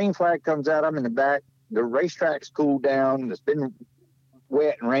 So the green flag comes out. I'm in the back. The racetrack's cooled down. It's been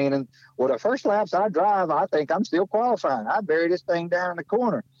wet and raining. Well, the first laps I drive, I think I'm still qualifying. I bury this thing down in the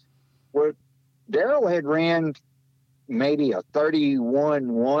corner. Well, Darrell had ran maybe a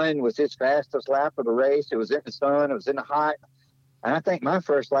 31.1 was his fastest lap of the race. It was in the sun. It was in the hot. And I think my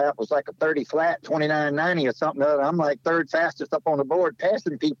first lap was like a 30 flat, 29.90 or something. I'm like third fastest up on the board,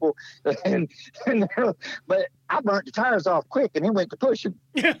 passing people. But I burnt the tires off quick, and he went to pushing.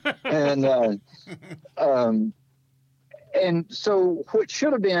 And so what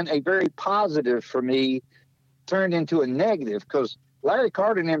should have been a very positive for me turned into a negative, because Larry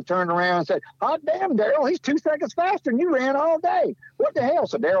Carter and him turned around and said, "Oh, damn, Darrell, he's 2 seconds faster than you ran all day. What the hell?"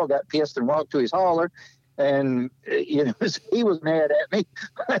 So Darrell got pissed and walked to his hauler. And, you know, he was mad at me.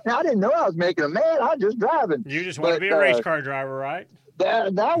 I didn't know I was making him mad. I was just driving. You just want to be a race car driver, right?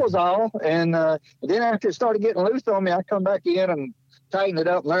 That was all. And then after it started getting loose on me, I come back in and tightened it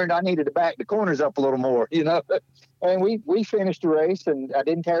up and learned I needed to back the corners up a little more, you know. And we finished the race, and I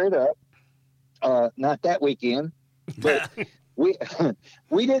didn't tear it up. Not that weekend. But we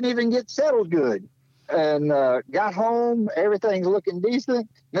didn't even get settled good. And got home. Everything's looking decent.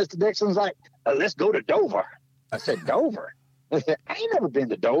 Mr. Dixon's like, let's go to Dover. I said, Dover? I ain't never been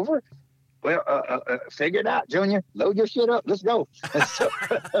to Dover. Well, figure it out, Junior. Load your shit up. Let's go. So,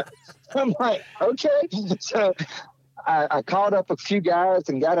 I'm like, okay. So I called up a few guys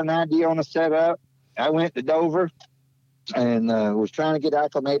and got an idea on the setup. I went to Dover and was trying to get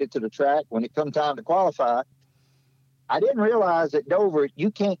acclimated to the track. When it come time to qualify, I didn't realize at Dover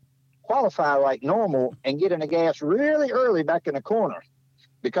you can't qualify like normal and get in the gas really early back in the corner.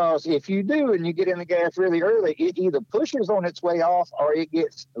 Because if you do and you get in the gas really early, it either pushes on its way off or it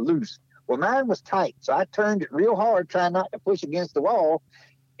gets loose. Well, mine was tight, so I turned it real hard, trying not to push against the wall,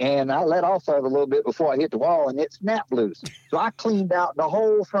 and I let off of it a little bit before I hit the wall, and it snapped loose. So I cleaned out the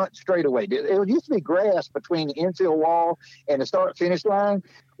whole front straightaway. It used to be grass between the infield wall and the start-finish line.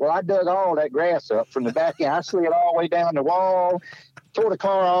 Well, I dug all that grass up from the back end. I slid all the way down the wall, tore the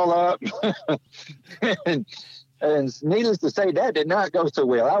car all up, and And needless to say, that did not go so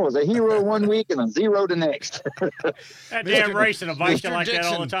well. I was a hero one week and a zero the next. That damn racing invites you like that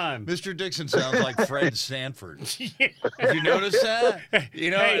all the time. Mr. Dixon sounds like Fred Sanford. Have you noticed that? You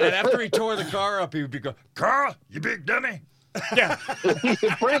know, and after he tore the car up, he would be going, "Carl, you big dummy." Yeah.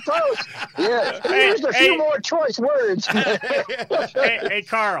 Pretty close. Yeah. Here's a few more choice words. Hey,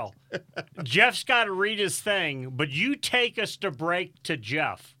 Carl. Jeff's got to read his thing, but you take us to break to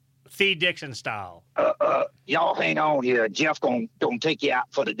Jeff, Thee Dixon style. Y'all hang on here. Jeff gonna take you out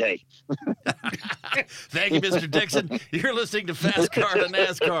for the day. Thank you, Mr. Dixon. You're listening to Fast Car to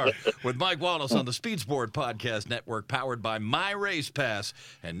NASCAR with Mike Wallace on the Speed Sport Podcast Network, powered by My Race Pass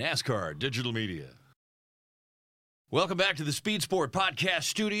and NASCAR Digital Media. Welcome back to the Speed Sport Podcast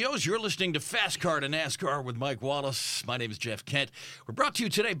Studios. You're listening to Fast Car to NASCAR with Mike Wallace. My name is Jeff Kent. We're brought to you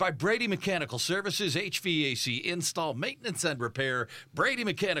today by Brady Mechanical Services, HVAC install, maintenance, and repair. Brady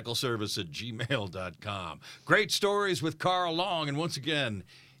Mechanical Service at gmail.com. Great stories with Carl Long. And once again,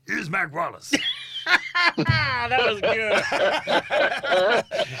 here's Mike Wallace. That was good.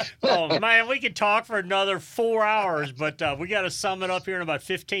 Oh, man, we could talk for another 4 hours, but we got to sum it up here in about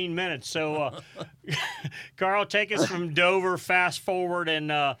 15 minutes. So, Carl, take us from Dover, fast forward, and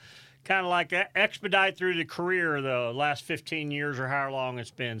kind of like expedite through the career of the last 15 years or however long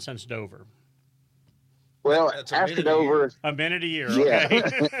it's been since Dover. Well, after Dover... A minute a year, yeah.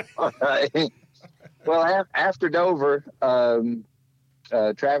 okay. All right. Well, after Dover...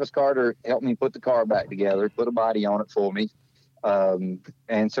 Travis Carter helped me put the car back together, put a body on it for me.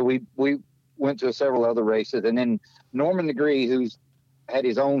 And so we went to several other races. And then Norman Degree, who's had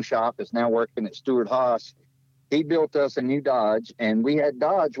his own shop, is now working at Stewart-Haas. He built us a new Dodge, and we had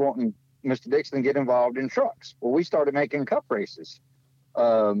Dodge wanting Mr. Dixon to get involved in trucks. Well, we started making cup races.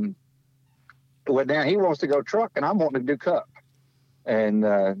 Well, now he wants to go truck, and I'm wanting to do cup. And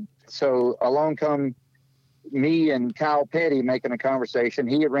so along come me and Kyle Petty making a conversation.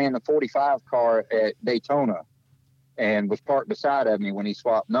 He had ran the 45 car at Daytona and was parked beside of me when he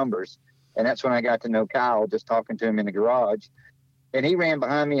swapped numbers. And that's when I got to know Kyle, just talking to him in the garage. And he ran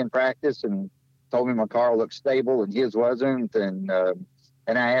behind me in practice and told me my car looked stable and his wasn't. And I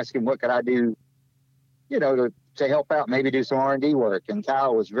asked him, what could I do, you know, to help out, maybe do some R&D work. And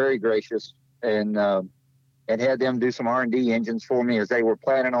Kyle was very gracious and had them do some R&D engines for me, as they were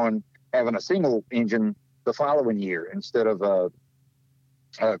planning on having a single engine the following year instead of a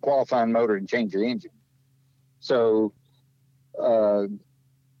qualifying motor and change the engine. So the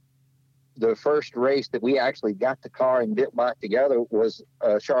first race that we actually got the car and built back together was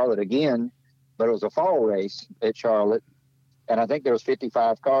Charlotte again, but it was a fall race at Charlotte. And I think there was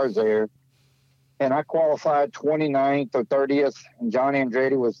 55 cars there. And I qualified 29th or 30th, and John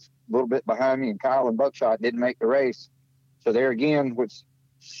Andretti was a little bit behind me, and Kyle and Buckshot didn't make the race. So there again, which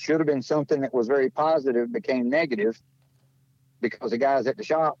should have been something that was very positive, became negative because the guys at the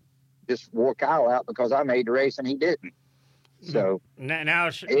shop just wore Kyle out because I made the race and he didn't. So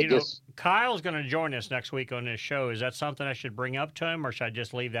now Kyle's going to join us next week on this show. Is that something I should bring up to him, or should I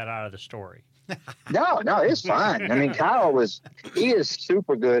just leave that out of the story? No, it's fine. I mean, Kyle he is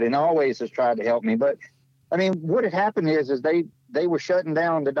super good and always has tried to help me. But I mean, what had happened is they were shutting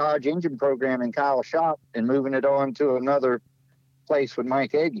down the Dodge engine program in Kyle's shop and moving it on to another place with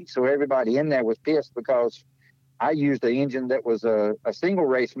Mike Egge. So everybody in there was pissed because I used the engine that was a single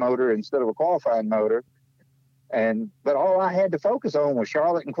race motor instead of a qualifying motor. But all I had to focus on was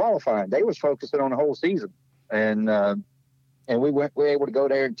Charlotte and qualifying. They was focusing on the whole season. And we were able to go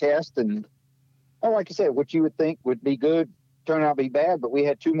there and test. And like I said, what you would think would be good turned out to be bad, but we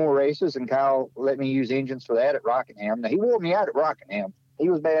had 2 more races, and Kyle let me use engines for that at Rockingham. Now, he wore me out at Rockingham. He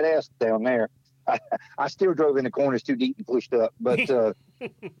was badass down there. I still drove in the corners too deep and pushed up, but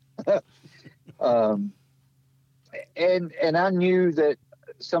and I knew that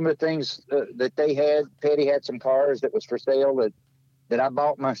some of the things that they had, Petty had some cars that was for sale that I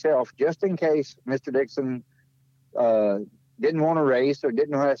bought myself just in case Mr. Dixon didn't want to race or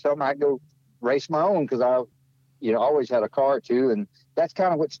didn't have something. I'd go race my own because I always had a car too, and that's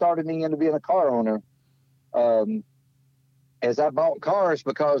kind of what started me into being a car owner. As I bought cars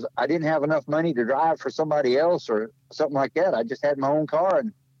because I didn't have enough money to drive for somebody else or something like that. I just had my own car,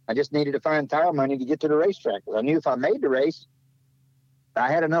 and I just needed to find tire money to get to the racetrack. I knew if I made the race,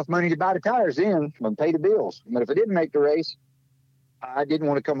 I had enough money to buy the tires in and pay the bills. But if I didn't make the race, I didn't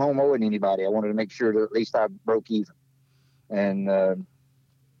want to come home owing anybody. I wanted to make sure that at least I broke even. And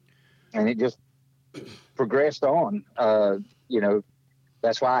it just progressed on.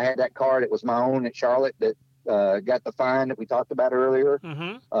 That's why I had that car that was my own at Charlotte that got the fine that we talked about earlier.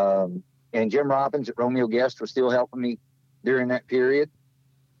 Mm-hmm. And Jim Robbins at Romeo Guest was still helping me during that period.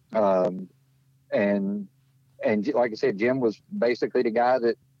 And and like I said, Jim was basically the guy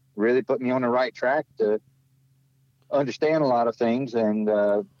that really put me on the right track to understand a lot of things. And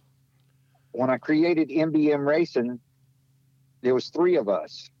when I created MBM Racing, there was 3 of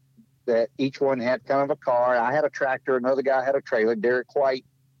us that each one had kind of a car. I had a tractor, another guy had a trailer. Derek White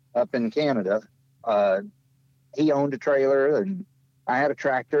up in Canada, he owned a trailer, and I had a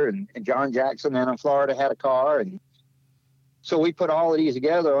tractor, and John Jackson down in Florida had a car. And so we put all of these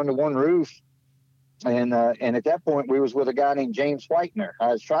together under one roof. And at that point, we was with a guy named James Whitener. I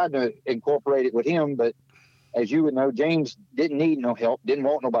was trying to incorporate it with him, but as you would know, James didn't need no help, didn't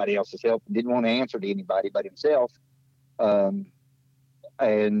want nobody else's help, didn't want to answer to anybody but himself. And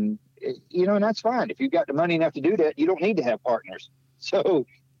that's fine. If you've got the money enough to do that, you don't need to have partners. So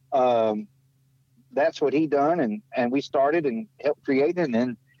that's what he done. And we started and helped create it. And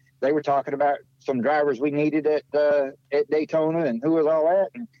then they were talking about some drivers we needed at Daytona and who was all that.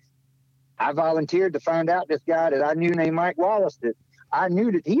 And I volunteered to find out this guy that I knew named Mike Wallace, that I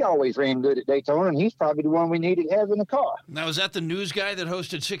knew that he always ran good at Daytona, and he's probably the one we needed to have in the car. Now, is that the news guy that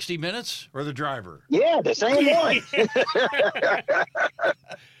hosted 60 Minutes or the driver? Yeah, the same one.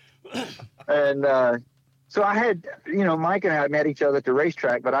 And so I had, Mike and I met each other at the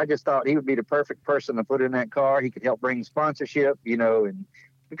racetrack, but I just thought he would be the perfect person to put in that car. He could help bring sponsorship, and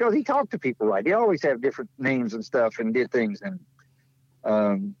because he talked to people right. He always had different names and stuff and did things.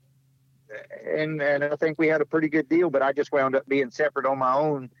 And I think we had a pretty good deal, but I just wound up being separate on my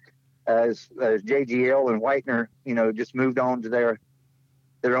own as JGL and Whitener, just moved on to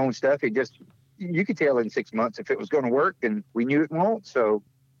their own stuff. You could tell in 6 months if it was going to work, and we knew it won't. So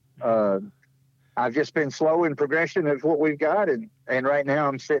I've just been slow in progression of what we've got. And right now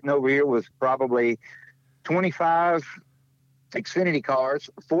I'm sitting over here with probably 25 Xfinity cars,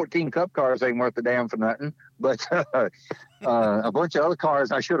 14 Cup cars ain't worth a damn for nothing, but a bunch of other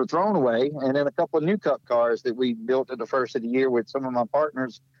cars I should have thrown away, and then a couple of new Cup cars that we built at the first of the year with some of my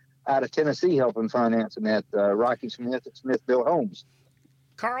partners out of Tennessee helping financing that, Rocky Smith at Smith-Built Homes.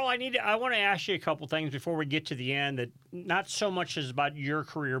 Carl, I want to ask you a couple things before we get to the end that not so much is about your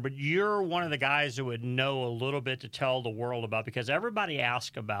career, but you're one of the guys who would know a little bit to tell the world about, because everybody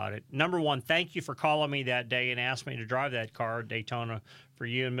asks about it. Number one, thank you for calling me that day and asked me to drive that car at Daytona for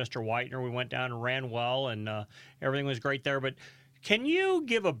you and Mr. Whitener. We went down and ran well, and everything was great there. But can you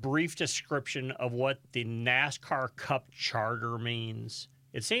give a brief description of what the NASCAR Cup charter means?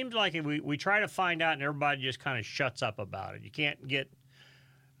 It seems like we try to find out and everybody just kind of shuts up about it. You can't get...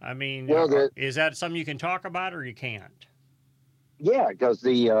 is that something you can talk about or you can't? Yeah, because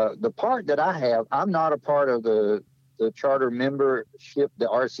the part that I have, I'm not a part of the charter membership, the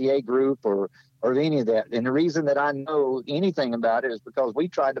RCA group or any of that. And the reason that I know anything about it is because we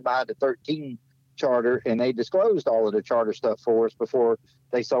tried to buy the 13 charter and they disclosed all of the charter stuff for us before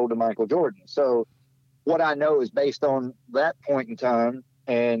they sold to Michael Jordan. So what I know is based on that point in time,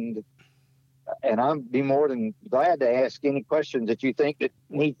 and I'd be more than glad to ask any questions that you think that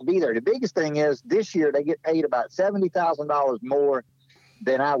need to be there. The biggest thing is this year they get paid about $70,000 more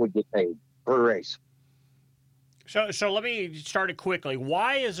than I would get paid per race. So let me start it quickly.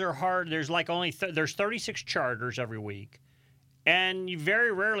 Why is there hard? There's like there's 36 charters every week, and you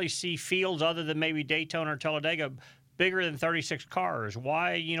very rarely see fields other than maybe Daytona or Talladega bigger than 36 cars.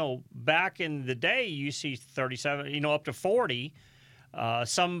 Why? Back in the day you see 37, up to 40.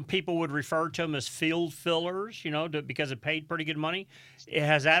 Some people would refer to them as field fillers, because it paid pretty good money.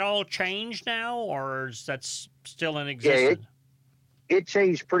 Has that all changed now, or is that still in existence? Yeah, it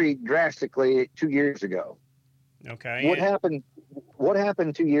changed pretty drastically 2 years ago. Okay. What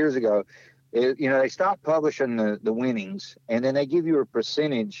happened 2 years ago is, they stopped publishing the winnings, and then they give you a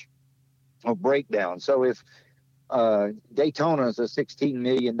percentage of breakdown. So if Daytona is a $16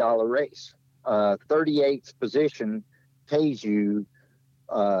 million race, 38th position pays you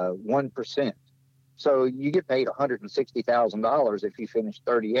 1%. So you get paid $160,000 if you finish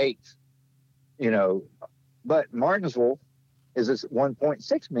 38th, but Martinsville is a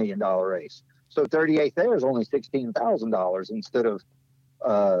 $1.6 million race. So 38th there is only $16,000 instead of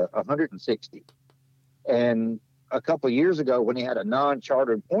 160. And a couple of years ago when he had a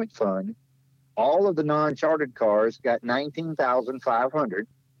non-chartered point fund, all of the non-chartered cars got $19,500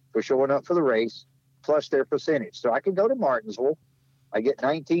 for showing up for the race plus their percentage. So I could go to Martinsville, I get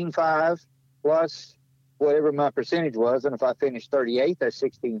 $19,500 plus whatever my percentage was, and if I finish 38th, that's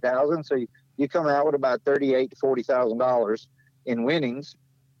 $16,000. So you come out with about $38,000 to $40,000 in winnings,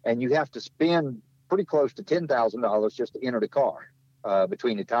 and you have to spend pretty close to $10,000 just to enter the car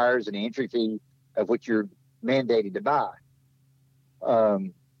between the tires and the entry fee of which you're mandated to buy.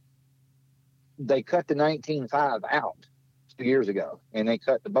 They cut the $19,500 out 2 years ago, and they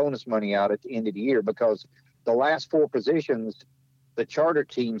cut the bonus money out at the end of the year because the last 4 positions, the charter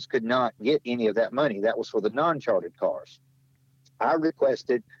teams could not get any of that money. That was for the non-chartered cars. I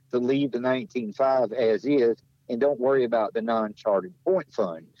requested to leave the 19.5 as is and don't worry about the non-chartered point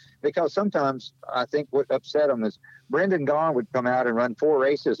fund, because sometimes I think what upset them is Brendan Gaughan would come out and run 4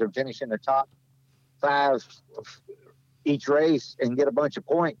 races and finish in the top 5 each race and get a bunch of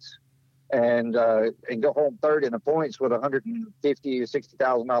points and go home third in the points with $150,000 or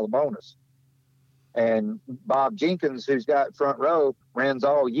 $60,000 bonus. And Bob Jenkins, who's got front row, runs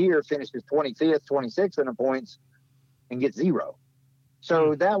all year, finishes 25th, 26th in the points, and gets 0.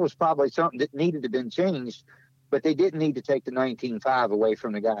 So that was probably something that needed to have been changed, but they didn't need to take the 19.5 away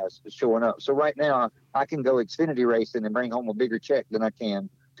from the guys showing up. So right now, I can go Xfinity racing and bring home a bigger check than I can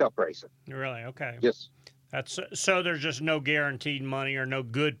Cup racing. Really? Okay. Yes. So there's just no guaranteed money or no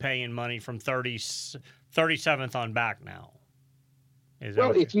good paying money from 37th on back now.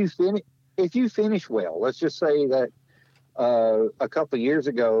 Well, if you finish well, let's just say that a couple of years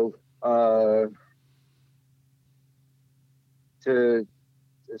ago,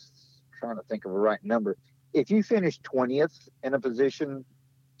 just trying to think of a right number, if you finish 20th in a position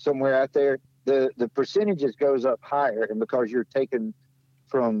somewhere out there, the percentages goes up higher, and because you're taken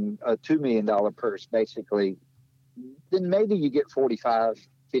from a $2 million purse, basically, then maybe you get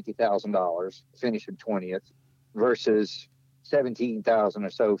 $50,000 finishing 20th versus 17,000 or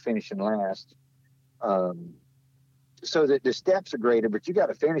so finishing last. So that the steps are greater, but you got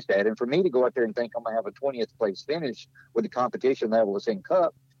to finish that. And for me to go out there and think I'm going to have a 20th place finish with the competition level that's in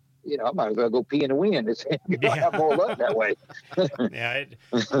Cup, I might as well go pee in the wind. I have more luck that way. Yeah.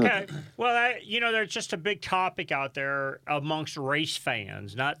 Okay. Well, there's just a big topic out there amongst race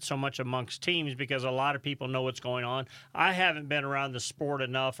fans, not so much amongst teams, because a lot of people know what's going on. I haven't been around the sport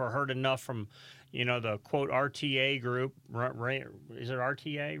enough or heard enough from, the quote RTA group. Is it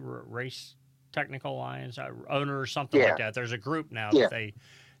RTA? Race Technical Alliance owner or something like that. There's a group now that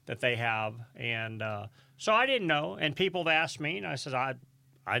they have, and so I didn't know. And people have asked me, and I said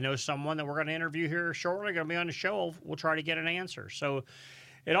I know someone that we're going to interview here shortly, going to be on the show. We'll try to get an answer. So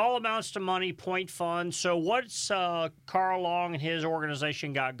it all amounts to money, point fund. So what's Carl Long and his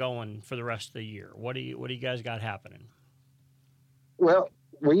organization got going for the rest of the year? What do you guys got happening? Well,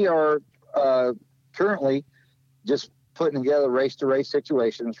 we are currently just putting together race-to-race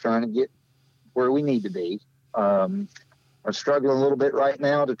situations, trying to get where we need to be. I'm struggling a little bit right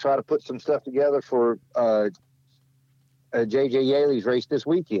now to try to put some stuff together for J.J. Yaley's race this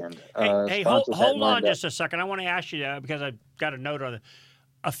weekend. Hey, hold on just a second. I want to ask you that because I've got a note on it.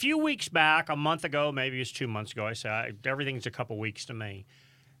 A few weeks back, a month ago, maybe it was 2 months ago, I said everything's a couple weeks to me.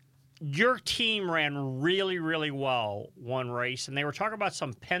 Your team ran really, really well one race, and they were talking about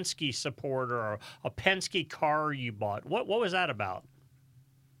some Penske support or a Penske car you bought. What was that about?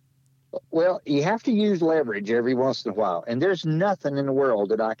 Well, you have to use leverage every once in a while, and there's nothing in the world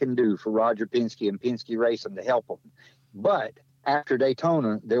that I can do for Roger Penske and Penske Racing to help them. But after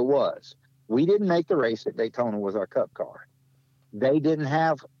Daytona, there was. We didn't make the race at Daytona with our Cup car. They didn't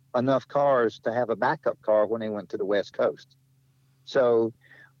have enough cars to have a backup car when they went to the West Coast. So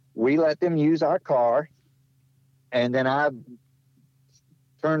we let them use our car, and then I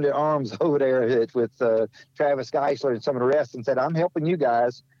turned the arms over there with Travis Geisler and some of the rest and said, I'm helping you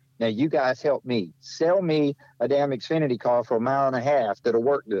guys. Now you guys help me. Sell me a damn Xfinity car for 1.5 miles that'll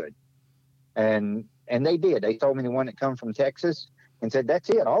work good. And they did. They told me the one that come from Texas and said, that's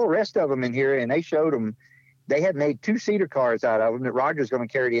it. All the rest of them in here, and they showed them, they had made 2-seater cars out of them that Roger's going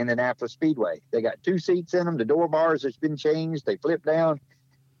to carry to Indianapolis Speedway. They got 2 seats in them. The door bars has been changed. They flip down.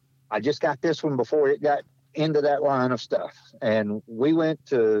 I just got this one before it got into that line of stuff. And we went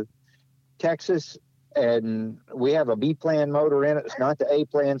to Texas, and we have a B-plan motor in it. It's not the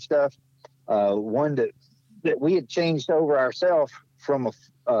A-plan stuff. One that we had changed over ourselves from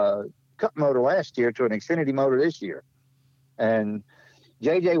a Cup motor last year to an Xfinity motor this year. And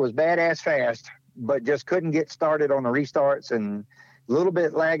JJ was badass fast, but just couldn't get started on the restarts and a little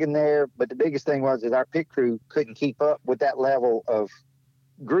bit lagging there. But the biggest thing was that our pit crew couldn't keep up with that level of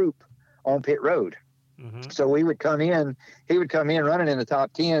group on pit road. Mm-hmm. So he would come in running in the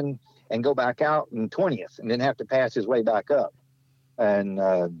top 10 and go back out in 20th and then have to pass his way back up. And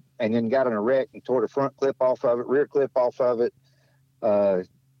then got in a wreck and tore the front clip off of it, rear clip off of it.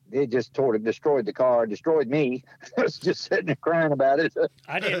 It just destroyed the car, destroyed me. I was just sitting there crying about it.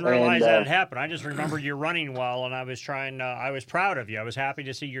 I didn't realize that had happened. I just remember you running well, and I was proud of you. I was happy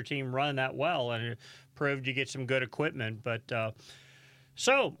to see your team run that well, and it proved you get some good equipment. But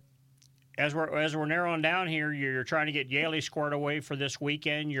so as we're narrowing down here, you're trying to get Yaley squared away for this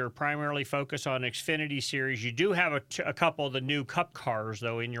weekend. You're primarily focused on Xfinity Series. You do have a couple of the new Cup cars,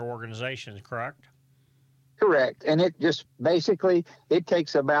 though, in your organization, correct? Correct. And it just basically, it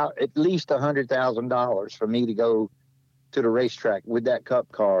takes about at least $100,000 for me to go to the racetrack with that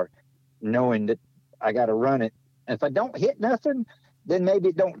Cup car, knowing that I got to run it. And if I don't hit nothing, then maybe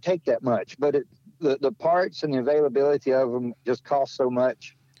it don't take that much. But the parts and the availability of them just cost so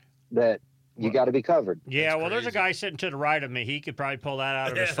much that you got to be covered. Yeah, well, there's a guy sitting to the right of me. He could probably pull that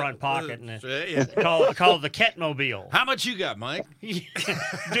out of his front pocket and call it the Ketmobile. How much you got, Mike?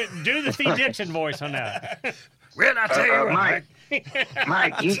 do the Fee Dixon voice on that. Well, I'll tell you what, Mike.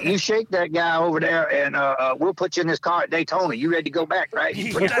 Mike, you shake that guy over there, and we'll put you in this car at Daytona. You ready to go back, right?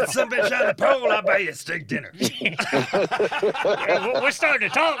 Put that sumbitch on the pole, I'll buy you a steak dinner. We're starting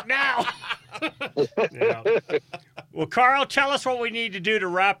to talk now. Yeah. Well, Carl, tell us what we need to do to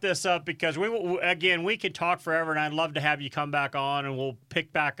wrap this up, because we could talk forever, and I'd love to have you come back on, and we'll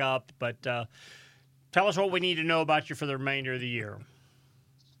pick back up. But tell us what we need to know about you for the remainder of the year.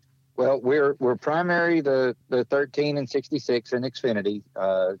 Well, we're primary the 13 and 66 in Xfinity.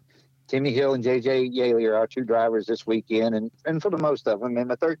 Timmy Hill and JJ Yaley are our two drivers this weekend, and for the most of them. And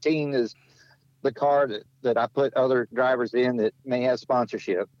the 13 is the car that I put other drivers in that may have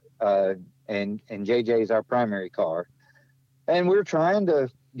sponsorship. And JJ is our primary car. And we're trying to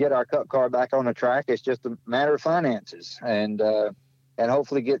get our Cup car back on the track. It's just a matter of finances, and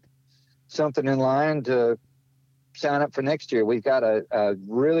hopefully get something in line to sign up for next year. We've got a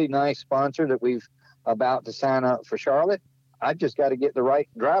really nice sponsor that we've about to sign up for Charlotte. I just got to get the right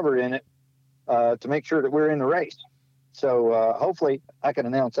driver in it to make sure that we're in the race. So hopefully I can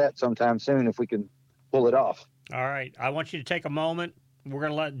announce that sometime soon if we can pull it off. All right. I want you to take a moment.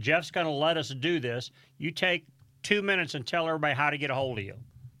 Jeff's going to let us do this. You take 2 minutes and tell everybody how to get a hold of you.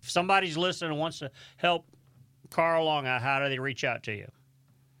 If somebody's listening and wants to help Carl along, how do they reach out to you?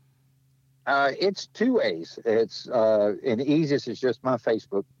 It's two ways. It's and the easiest is just my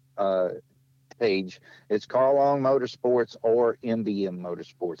Facebook page. It's Carl Long Motorsports or MBM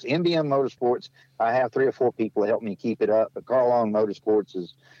Motorsports. MBM Motorsports, I have 3 or 4 people to help me keep it up, but Carl Long Motorsports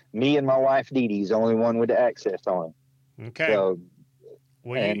is me and my wife Dee Dee's the only one with the access on it. Okay. So,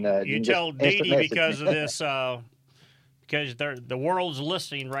 well, you tell Dee Dee because of this, because the world's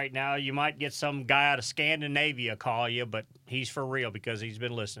listening right now. You might get some guy out of Scandinavia call you, but he's for real because he's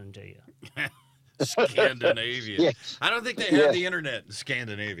been listening to you. Scandinavia. Yes. I don't think they have the internet in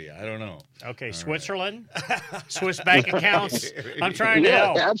Scandinavia. I don't know. Okay, all Switzerland, Swiss bank accounts. I'm trying to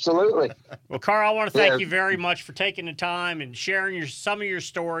help. Absolutely. Well, Carl, I want to thank you very much for taking the time and sharing some of your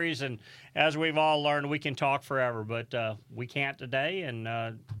stories. And as we've all learned, we can talk forever, but we can't today.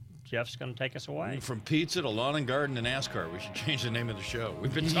 And Jeff's going to take us away. From pizza to lawn and garden to NASCAR. We should change the name of the show.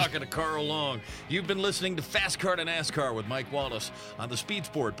 We've been talking to Carl Long. You've been listening to Fast Car to NASCAR with Mike Wallace on the Speed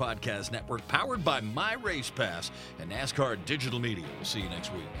Sport Podcast Network, powered by My Race Pass and NASCAR Digital Media. We'll see you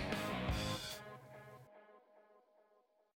next week.